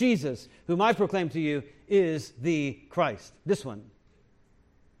 "This Jesus, whom I proclaim to you, is the Christ." This one.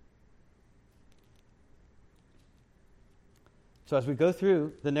 So as we go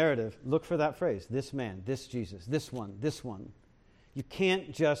through the narrative, look for that phrase, this man, this Jesus, this one, this one. You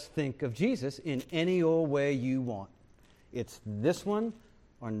can't just think of Jesus in any old way you want. It's this one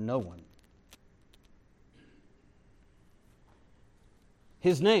or no one.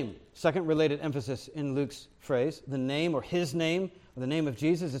 His name, second related emphasis in Luke's phrase, the name or his name, or the name of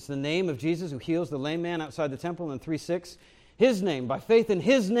Jesus. It's the name of Jesus who heals the lame man outside the temple in 3:6. His name, by faith in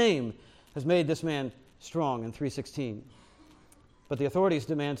his name, has made this man strong in 3:16. But the authorities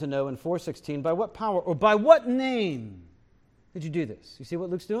demand to know in 4:16, by what power or by what name did you do this? You see what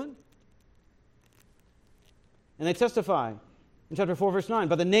Luke's doing? And they testify in chapter 4, verse 9,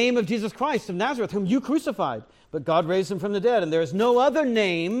 by the name of Jesus Christ of Nazareth, whom you crucified, but God raised him from the dead, and there is no other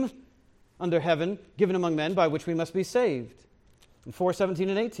name under heaven given among men by which we must be saved. In 4:17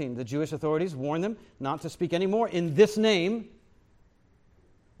 and 18, the Jewish authorities warn them not to speak anymore in this name,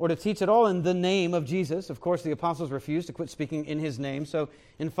 or to teach at all in the name of Jesus. Of course, the apostles refused to quit speaking in his name. So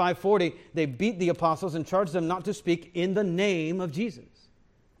in 540, they beat the apostles and charged them not to speak in the name of Jesus.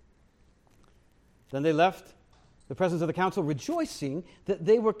 Then they left the presence of the council, rejoicing that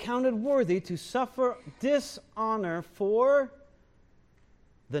they were counted worthy to suffer dishonor for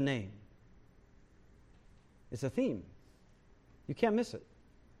the name. It's a theme. You can't miss it.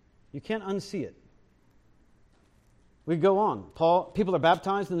 You can't unsee it. We go on. People are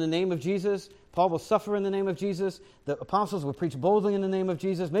baptized in the name of Jesus. Paul will suffer in the name of Jesus. The apostles will preach boldly in the name of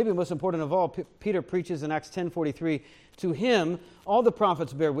Jesus. Maybe most important of all, Peter preaches in Acts 10:43, "To him all the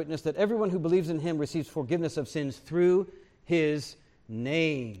prophets bear witness that everyone who believes in him receives forgiveness of sins through his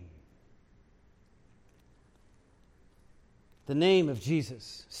name." The name of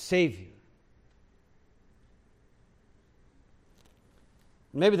Jesus, Savior.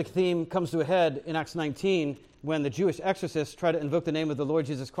 Maybe the theme comes to a head in Acts 19 when the Jewish exorcists try to invoke the name of the Lord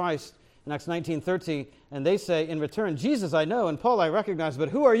Jesus Christ in Acts 19:30, and they say in return, "Jesus I know, and Paul I recognize, but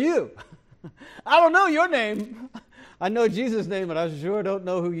who are you?" I don't know your name. I know Jesus' name, but I sure don't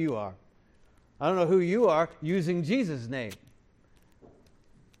know who you are. I don't know who you are using Jesus' name.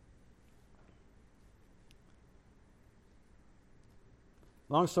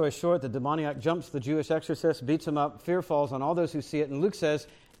 Long story short, the demoniac jumps the Jewish exorcist, beats him up, fear falls on all those who see it, and Luke says,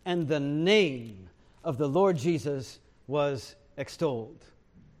 "And the name of the Lord Jesus was extolled."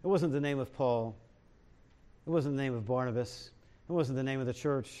 It wasn't the name of Paul. It wasn't the name of Barnabas. It wasn't the name of the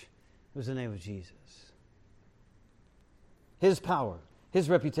church. It was the name of Jesus. His power, his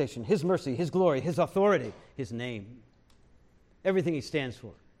reputation, his mercy, his glory, his authority, his name. Everything he stands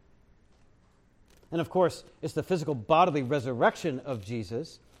for. And of course, it's the physical bodily resurrection of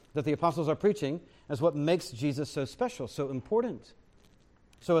Jesus that the apostles are preaching as what makes Jesus so special, so important,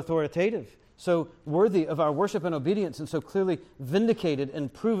 so authoritative, so worthy of our worship and obedience, and so clearly vindicated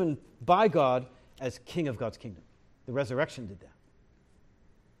and proven by God as King of God's kingdom. The resurrection did that.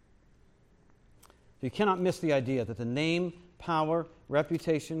 You cannot miss the idea that the name, power,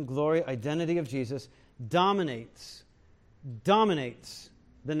 reputation, glory, identity of Jesus dominates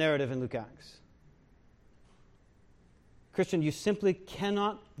the narrative in Luke Acts. Christian, you simply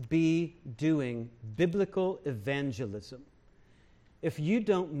cannot be doing biblical evangelism if you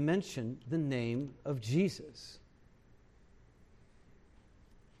don't mention the name of Jesus.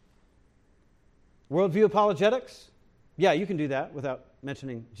 Worldview apologetics? Yeah, you can do that without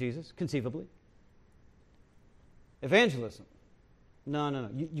mentioning Jesus, conceivably. Evangelism? No.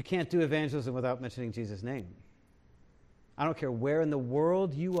 You can't do evangelism without mentioning Jesus' name. I don't care where in the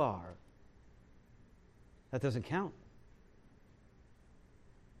world you are. That doesn't count.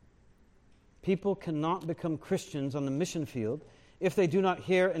 People cannot become Christians on the mission field if they do not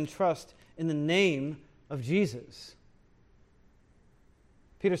hear and trust in the name of Jesus.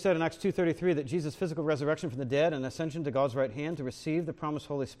 Peter said in Acts 2:33 that Jesus' physical resurrection from the dead and ascension to God's right hand to receive the promised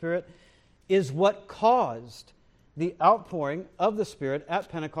Holy Spirit is what caused the outpouring of the Spirit at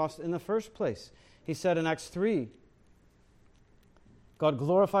Pentecost in the first place. He said in Acts 3, God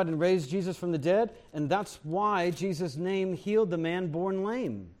glorified and raised Jesus from the dead, and that's why Jesus' name healed the man born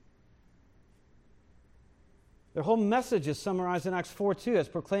lame. Their whole message is summarized in Acts 4:2 as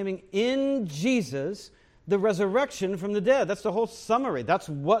proclaiming in Jesus the resurrection from the dead. That's the whole summary. That's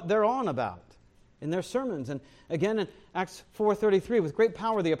what they're on about in their sermons. And again in Acts 4:33, with great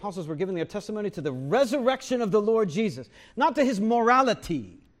power the apostles were giving their testimony to the resurrection of the Lord Jesus, not to his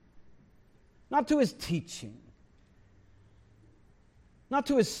morality, not to his teaching, not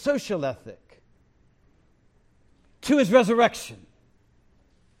to his social ethic, to his resurrection.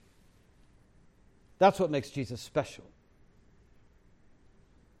 That's what makes Jesus special.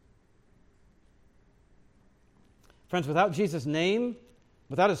 Friends, without Jesus' name,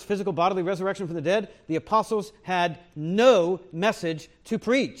 without his physical bodily resurrection from the dead, the apostles had no message to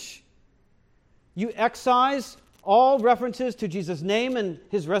preach. You excise all references to Jesus' name and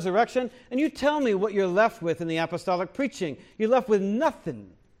his resurrection, and you tell me what you're left with in the apostolic preaching. You're left with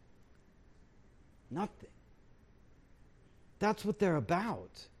nothing. Nothing. That's what they're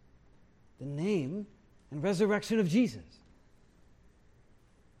about. The name and resurrection of Jesus.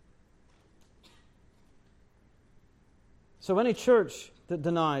 So any church that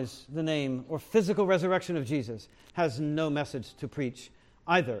denies the name or physical resurrection of Jesus has no message to preach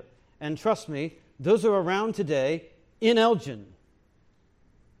either. And trust me, those are around today in Elgin.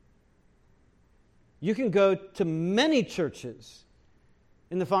 You can go to many churches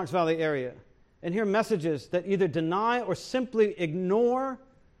in the Fox Valley area and hear messages that either deny or simply ignore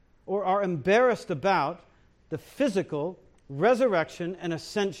or are embarrassed about the physical resurrection and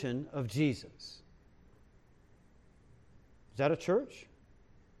ascension of Jesus. Is that a church?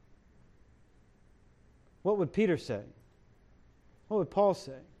 What would Peter say? What would Paul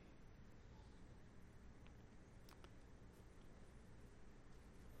say?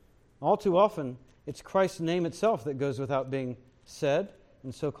 All too often, it's Christ's name itself that goes without being said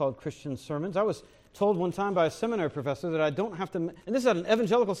in so-called Christian sermons. I was told one time by a seminary professor that I don't have to, and this is at an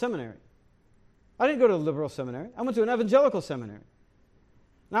evangelical seminary. I didn't go to a liberal seminary. I went to an evangelical seminary.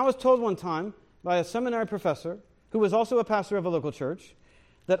 And I was told one time by a seminary professor, who was also a pastor of a local church,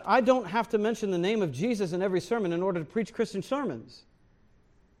 that I don't have to mention the name of Jesus in every sermon in order to preach Christian sermons.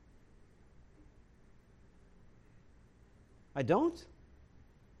 I don't?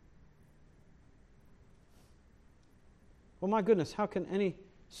 Well, my goodness, how can any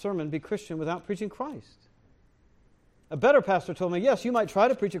sermon be Christian without preaching Christ? A better pastor told me, yes, you might try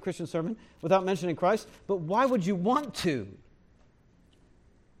to preach a Christian sermon without mentioning Christ, but why would you want to?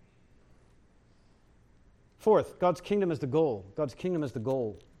 Fourth, God's kingdom is the goal. God's kingdom is the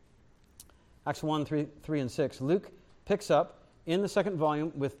goal. Acts 1, 3 and 6. Luke picks up in the second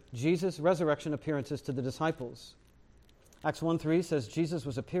volume with Jesus' resurrection appearances to the disciples. Acts 1:3 says, Jesus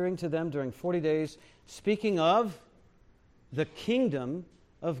was appearing to them during 40 days, speaking of the kingdom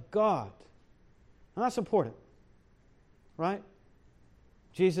of God. Now that's important, right?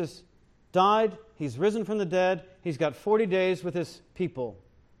 Jesus died, he's risen from the dead, he's got 40 days with his people.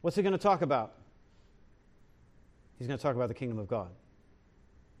 What's he going to talk about? He's going to talk about the kingdom of God.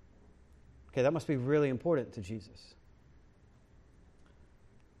 Okay, that must be really important to Jesus.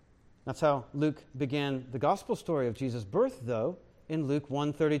 That's how Luke began the gospel story of Jesus' birth, though, in Luke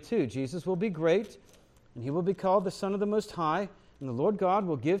 1:32. Jesus will be great, and he will be called the Son of the Most High, and the Lord God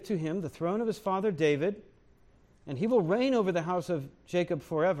will give to him the throne of his father David, and he will reign over the house of Jacob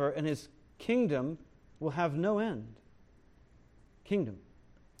forever, and his kingdom will have no end. Kingdom.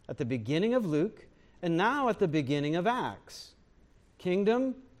 At the beginning of Luke, and now at the beginning of Acts.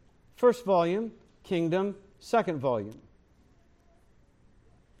 Kingdom, first volume. Kingdom, second volume.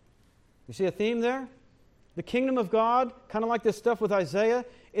 You see a theme there? The kingdom of God, kind of like this stuff with Isaiah,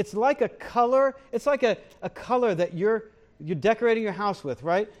 it's like a color. It's like a color that you're decorating your house with,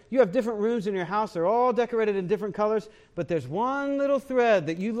 right? You have different rooms in your house. They're all decorated in different colors, but there's one little thread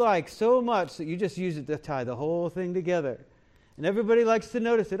that you like so much that you just use it to tie the whole thing together. And everybody likes to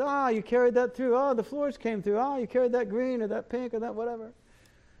notice it. You carried that through. You floors came through. You carried that green or that pink or that whatever.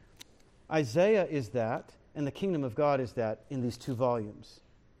 Isaiah is that, and the kingdom of God is that in these two volumes.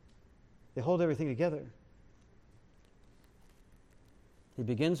 They hold everything together. He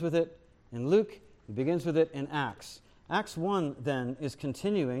begins with it in Luke. He begins with it in Acts. Acts 1, then, is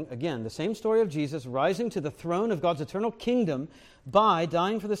continuing, again, the same story of Jesus rising to the throne of God's eternal kingdom by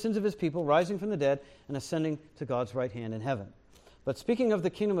dying for the sins of his people, rising from the dead, and ascending to God's right hand in heaven. But speaking of the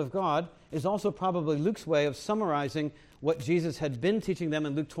kingdom of God is also probably Luke's way of summarizing what Jesus had been teaching them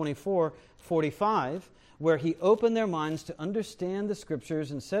in Luke 24:45, where he opened their minds to understand the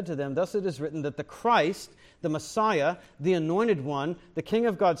Scriptures and said to them, "Thus it is written that the Christ, the Messiah, the Anointed One, the King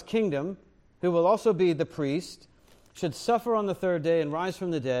of God's kingdom, who will also be the priest, should suffer on the third day and rise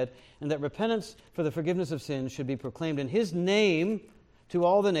from the dead, and that repentance for the forgiveness of sins should be proclaimed in his name to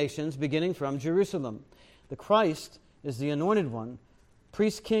all the nations, beginning from Jerusalem." The Christ is the Anointed One,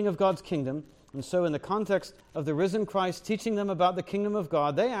 priest king of God's kingdom. And so in the context of the risen Christ teaching them about the kingdom of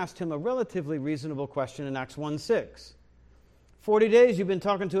God, they asked him a relatively reasonable question in Acts 1:6. 40 days you've been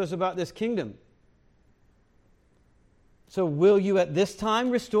talking to us about this kingdom. So will you at this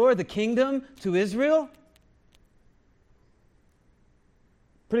time restore the kingdom to Israel?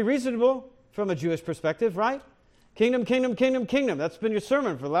 Pretty reasonable from a Jewish perspective, right? Kingdom, kingdom, kingdom, kingdom. That's been your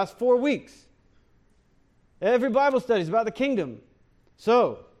sermon for the last 4 weeks. Every Bible study is about the kingdom.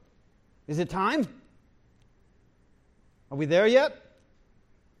 So, is it time? Are we there yet?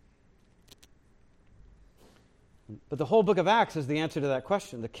 But the whole book of Acts is the answer to that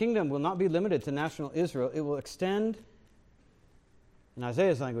question. The kingdom will not be limited to national Israel. It will extend, in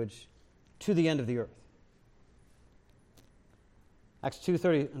Isaiah's language, to the end of the earth. Acts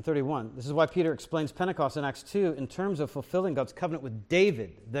 2:30 and 31. This is why Peter explains Pentecost in Acts 2 in terms of fulfilling God's covenant with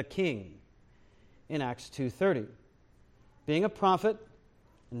David, the king, in Acts 2:30. Being a prophet,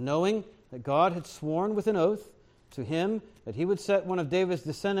 and knowing that God had sworn with an oath to him that he would set one of David's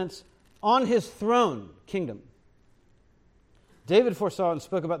descendants on his throne, kingdom. David foresaw and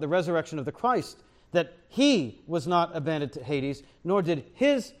spoke about the resurrection of the Christ, that he was not abandoned to Hades, nor did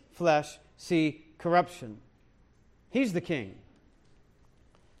his flesh see corruption. He's the king.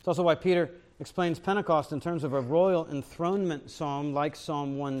 It's also why Peter explains Pentecost in terms of a royal enthronement psalm like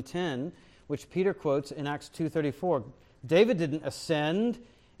Psalm 110, which Peter quotes in Acts 2:34. David didn't ascend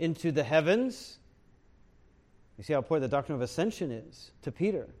into the heavens. You see how important the doctrine of ascension is to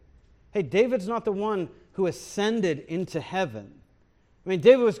Peter. Hey, David's not the one who ascended into heaven. I mean,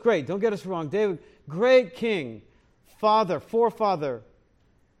 David was great. Don't get us wrong. David, great king, father, forefather.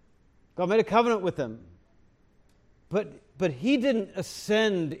 God made a covenant with him. But he didn't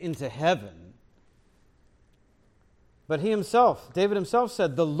ascend into heaven. But he himself, David himself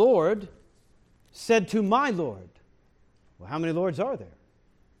said, "The Lord said to my Lord." Well, how many lords are there?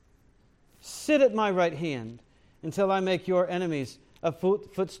 "Sit at my right hand until I make your enemies a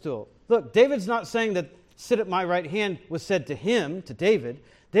footstool." Look, David's not saying that "sit at my right hand" was said to him, to David.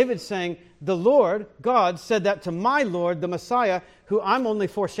 David's saying, the Lord, God, said that to my Lord, the Messiah, who I'm only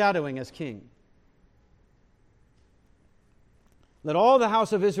foreshadowing as king. Let all the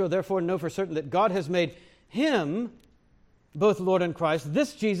house of Israel therefore know for certain that God has made him both Lord and Christ,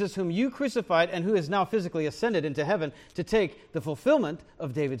 this Jesus whom you crucified and who is now physically ascended into heaven to take the fulfillment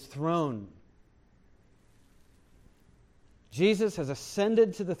of David's throne. Jesus has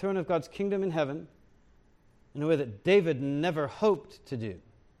ascended to the throne of God's kingdom in heaven in a way that David never hoped to do,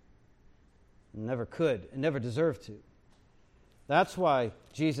 never could, and never deserved to. That's why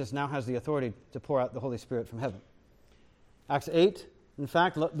Jesus now has the authority to pour out the Holy Spirit from heaven. Acts 8, in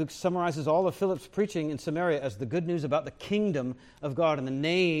fact, Luke summarizes all of Philip's preaching in Samaria as the good news about the kingdom of God in the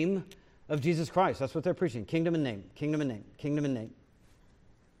name of Jesus Christ. That's what they're preaching. Kingdom and name, kingdom and name, kingdom and name.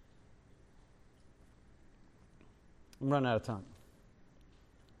 I'm running out of time.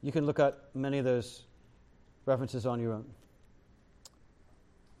 You can look at many of those references on your own.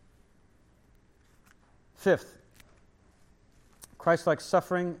 Fifth, Christ-like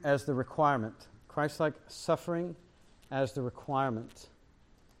suffering as the requirement. Christ-like suffering as the requirement.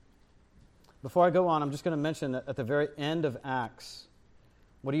 Before I go on, I'm just going to mention that at the very end of Acts,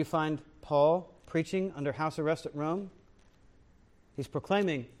 what do you find Paul preaching under house arrest at Rome? He's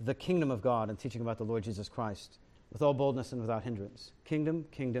proclaiming the kingdom of God and teaching about the Lord Jesus Christ with all boldness and without hindrance. Kingdom,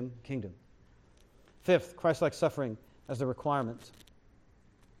 kingdom, kingdom. Fifth, Christ-like suffering as the requirement.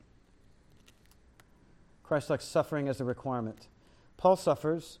 Christ-like suffering as the requirement. Paul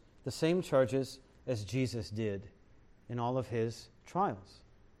suffers the same charges as Jesus did in all of his trials.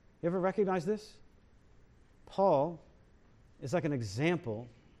 You ever recognize this? Paul is like an example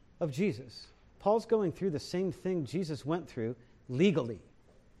of Jesus. Paul's going through the same thing Jesus went through legally.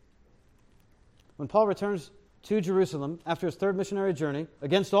 When Paul returns to Jerusalem after his third missionary journey,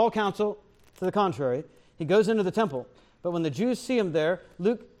 against all counsel to the contrary, he goes into the temple. But when the Jews see him there,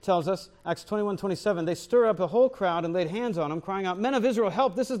 Luke tells us, Acts 21:27, they stir up a whole crowd and laid hands on him, crying out, "Men of Israel,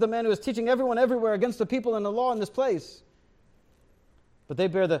 help! This is the man who is teaching everyone everywhere against the people and the law in this place." But they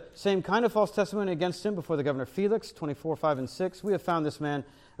bear the same kind of false testimony against him before the governor Felix, 24:5 and 6. We have found this man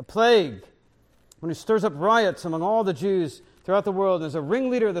a plague, when he stirs up riots among all the Jews throughout the world, and is a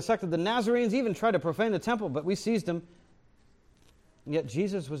ringleader of the sect of the Nazarenes, even tried to profane the temple, but we seized him. And yet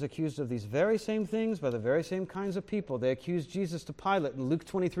Jesus was accused of these very same things by the very same kinds of people. They accused Jesus to Pilate in Luke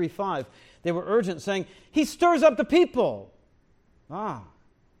 23:5. They were urgent, saying, "He stirs up the people."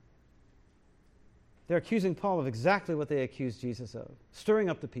 They're accusing Paul of exactly what they accused Jesus of, stirring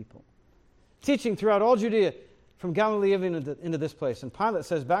up the people. Teaching throughout all Judea, from Galilee even into this place. And Pilate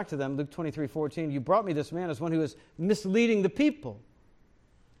says back to them, Luke 23:14, "You brought me this man as one who is misleading the people,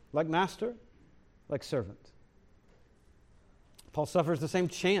 like master, like servant." Paul suffers the same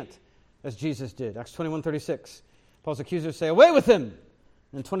chant as Jesus did. Acts 21:36. Paul's accusers say, "Away with him!"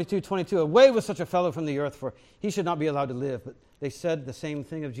 And 22:22, "Away with such a fellow from the earth, for he should not be allowed to live." But they said the same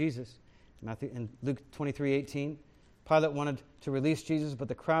thing of Jesus. In Luke 23:18, Pilate wanted to release Jesus, but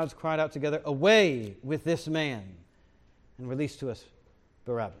the crowds cried out together, "Away with this man, and release to us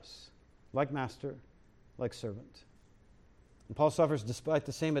Barabbas, like master, like servant." And Paul suffers despite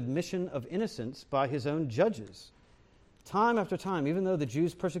the same admission of innocence by his own judges. Time after time, even though the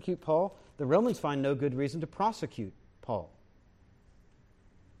Jews persecute Paul, the Romans find no good reason to prosecute Paul.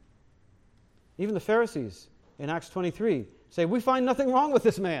 Even the Pharisees in Acts 23 say, "We find nothing wrong with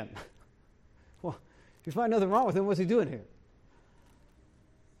this man." Well, if you find nothing wrong with him, what's he doing here?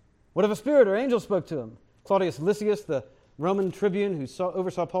 What if a spirit or angel spoke to him? Claudius Lysias, the Roman tribune who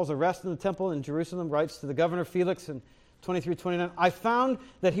oversaw Paul's arrest in the temple in Jerusalem, writes to the governor Felix in 23:29, "I found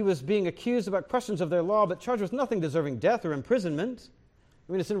that he was being accused about questions of their law, but charged with nothing deserving death or imprisonment."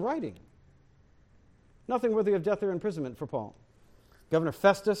 I mean, it's in writing. Nothing worthy of death or imprisonment for Paul. Governor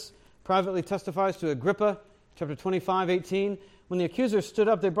Festus privately testifies to Agrippa, chapter 25:18, "When the accusers stood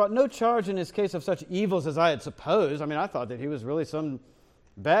up, they brought no charge in his case of such evils as I had supposed." I mean, I thought that he was really some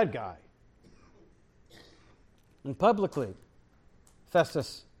bad guy. And publicly,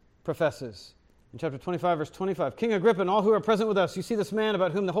 Festus professes in chapter 25, verse 25, "King Agrippa and all who are present with us, you see this man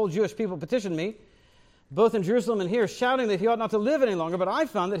about whom the whole Jewish people petitioned me, both in Jerusalem and here, shouting that he ought not to live any longer, but I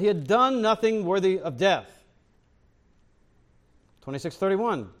found that he had done nothing worthy of death."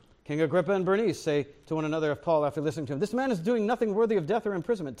 26:31, King Agrippa and Bernice say to one another of Paul after listening to him, "This man is doing nothing worthy of death or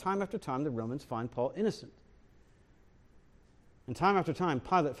imprisonment." Time after time, the Romans find Paul innocent. And time after time,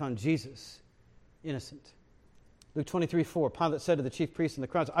 Pilate found Jesus innocent. Luke 23:4, Pilate said to the chief priests and the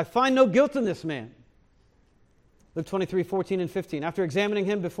crowds, "I find no guilt in this man." Luke 23:14 and 15, "After examining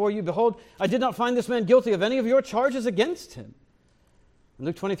him before you, behold, I did not find this man guilty of any of your charges against him." And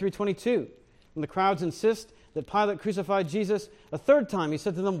Luke 23:22, when the crowds insist that Pilate crucified Jesus a third time, he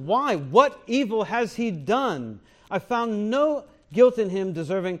said to them, "Why? What evil has he done? I found no guilt in him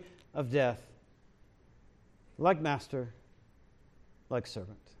deserving of death. Like master, like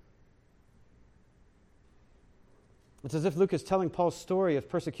servant." It's as if Luke is telling Paul's story of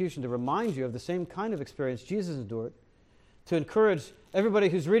persecution to remind you of the same kind of experience Jesus endured, to encourage everybody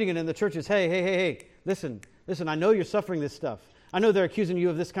who's reading it in the churches, hey, listen, I know you're suffering this stuff. I know they're accusing you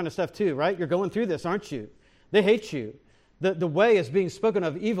of this kind of stuff too, right? You're going through this, aren't you? They hate you. The way is being spoken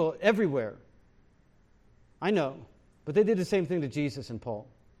of evil everywhere. I know, but they did the same thing to Jesus and Paul.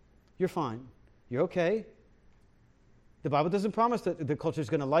 You're fine. You're okay. The Bible doesn't promise that the culture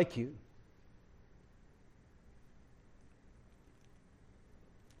is going to like you.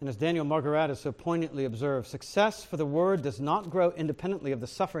 And as Daniel Margaret so poignantly observed, success for the word does not grow independently of the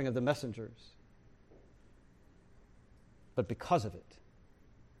suffering of the messengers, but because of it.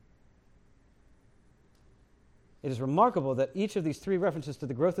 It is remarkable that each of these three references to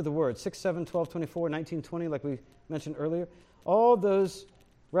the growth of the word, 6, 7, 12, 24, 19, 20, like we mentioned earlier, all those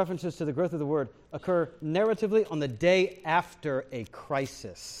references to the growth of the word occur narratively on the day after a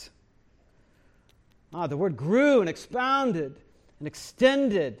crisis. The word grew and expounded and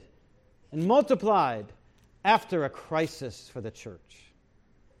extended and multiplied after a crisis for the church,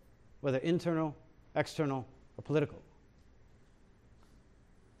 whether internal, external, or political.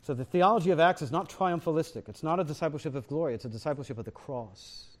 So the theology of Acts is not triumphalistic. It's not a discipleship of glory. It's a discipleship of the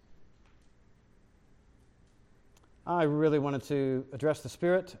cross. I really wanted to address the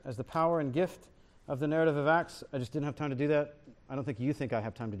Spirit as the power and gift of the narrative of Acts. I just didn't have time to do that. I don't think you think I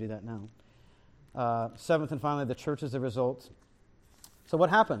have time to do that now. Seventh and finally, the church is the result. So what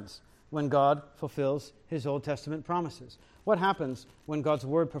happens when God fulfills his Old Testament promises? What happens when God's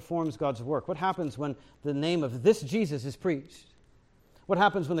word performs God's work? What happens when the name of this Jesus is preached? What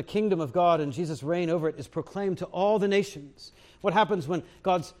happens when the kingdom of God and Jesus' reign over it is proclaimed to all the nations? What happens when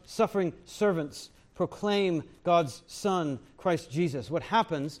God's suffering servants proclaim God's Son, Christ Jesus? What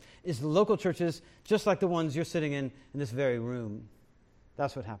happens is the local churches, just like the ones you're sitting in this very room.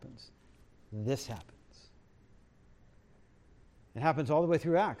 That's what happens. This happens. It happens all the way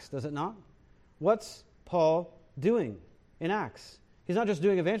through Acts, does it not? What's Paul doing in Acts. He's not just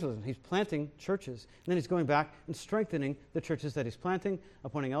doing evangelism, he's planting churches. And then he's going back and strengthening the churches that he's planting,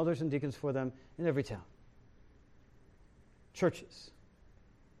 appointing elders and deacons for them in every town. Churches.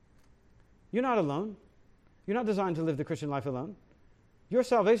 You're not alone. You're not designed to live the Christian life alone. Your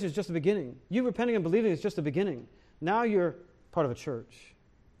salvation is just the beginning. You repenting and believing is just the beginning. Now you're part of a church.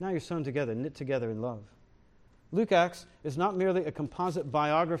 Now you're sewn together, knit together in love. Luke Acts is not merely a composite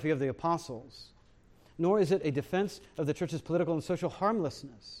biography of the apostles, nor is it a defense of the church's political and social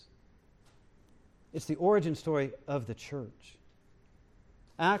harmlessness. It's the origin story of the church.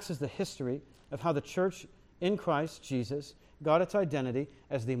 Acts is the history of how the church in Christ Jesus got its identity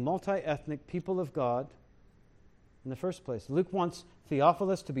as the multi-ethnic people of God in the first place. Luke wants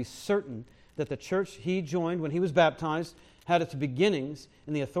Theophilus to be certain that the church he joined when he was baptized had its beginnings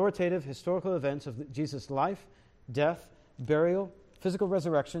in the authoritative historical events of Jesus' life, death, burial, physical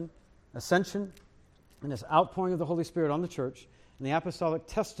resurrection, ascension, and his outpouring of the Holy Spirit on the church, and the apostolic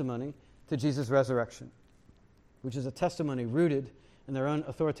testimony to Jesus' resurrection, which is a testimony rooted in their own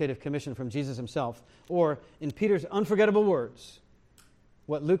authoritative commission from Jesus himself. Or, in Peter's unforgettable words,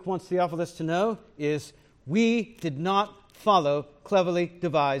 what Luke wants Theophilus to know is, we did not follow cleverly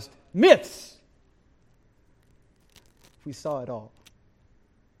devised myths. We saw it all.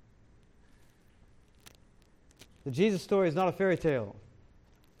 The Jesus story is not a fairy tale.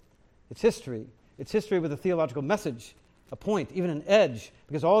 It's history. It's history with a theological message, a point, even an edge,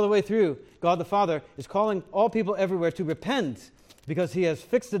 because all the way through, God the Father is calling all people everywhere to repent, because he has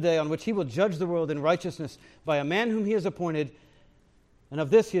fixed a day on which he will judge the world in righteousness by a man whom he has appointed, and of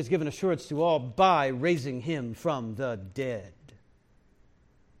this he has given assurance to all by raising him from the dead.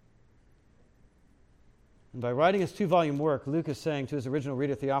 And by writing his 2-volume work, Luke is saying to his original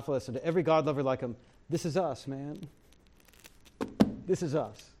reader Theophilus and to every God lover like him, this is us, man. This is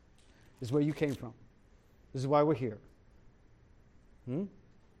us. This is where you came from. This is why we're here.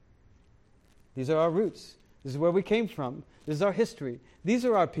 These are our roots. This is where we came from. This is our history. These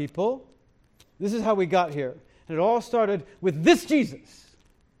are our people. This is how we got here. And it all started with this Jesus,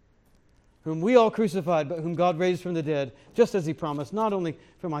 whom we all crucified, but whom God raised from the dead, just as he promised, not only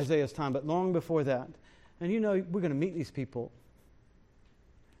from Isaiah's time, but long before that. And you know, we're going to meet these people.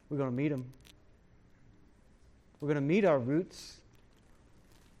 We're going to meet them. We're going to meet our roots.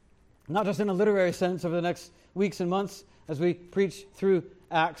 Not just in a literary sense over the next weeks and months as we preach through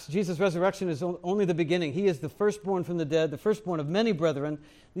Acts. Jesus' resurrection is only the beginning. He is the firstborn from the dead, the firstborn of many brethren,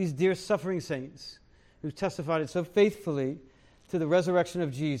 these dear suffering saints who testified so faithfully to the resurrection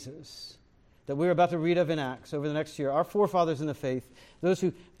of Jesus that we're about to read of in Acts over the next year. Our forefathers in the faith, those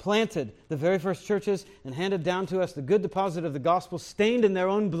who planted the very first churches and handed down to us the good deposit of the gospel stained in their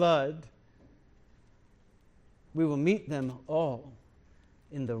own blood, we will meet them all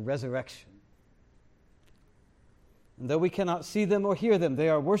in the resurrection. And though we cannot see them or hear them, they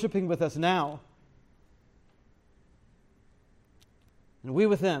are worshiping with us now. And we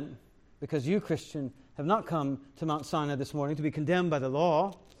with them, because you, Christian, have not come to Mount Sinai this morning to be condemned by the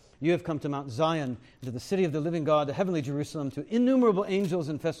law. You have come to Mount Zion, to the city of the living God, the heavenly Jerusalem, to innumerable angels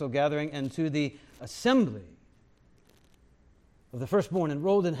in festal gathering, and to the assembly of the firstborn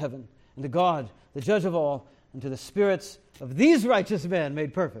enrolled in heaven, and to God, the judge of all, and to the spirits of these righteous men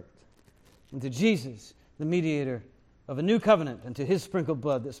made perfect, and to Jesus, the mediator of a new covenant, and to his sprinkled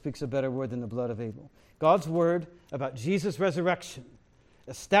blood that speaks a better word than the blood of Abel. God's word about Jesus' resurrection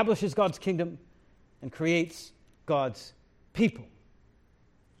establishes God's kingdom and creates God's people.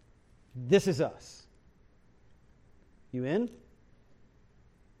 This is us. You in?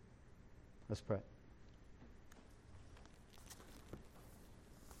 Let's pray.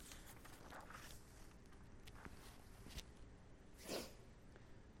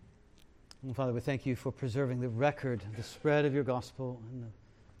 And Father, we thank you for preserving the record, the spread of your gospel, and the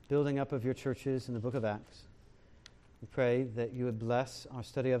building up of your churches in the book of Acts. We pray that you would bless our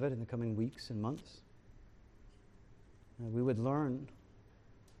study of it in the coming weeks and months. And we would learn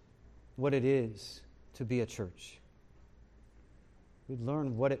what it is to be a church. We'd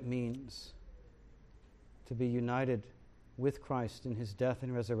learn what it means to be united with Christ in his death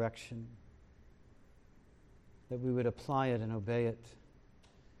and resurrection. That we would apply it and obey it.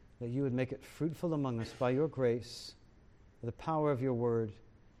 That you would make it fruitful among us by your grace, by the power of your word,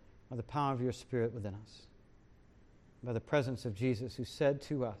 by the power of your Spirit within us, by the presence of Jesus, who said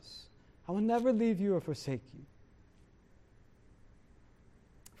to us, I will never leave you or forsake you.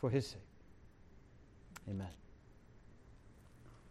 For his sake. Amen.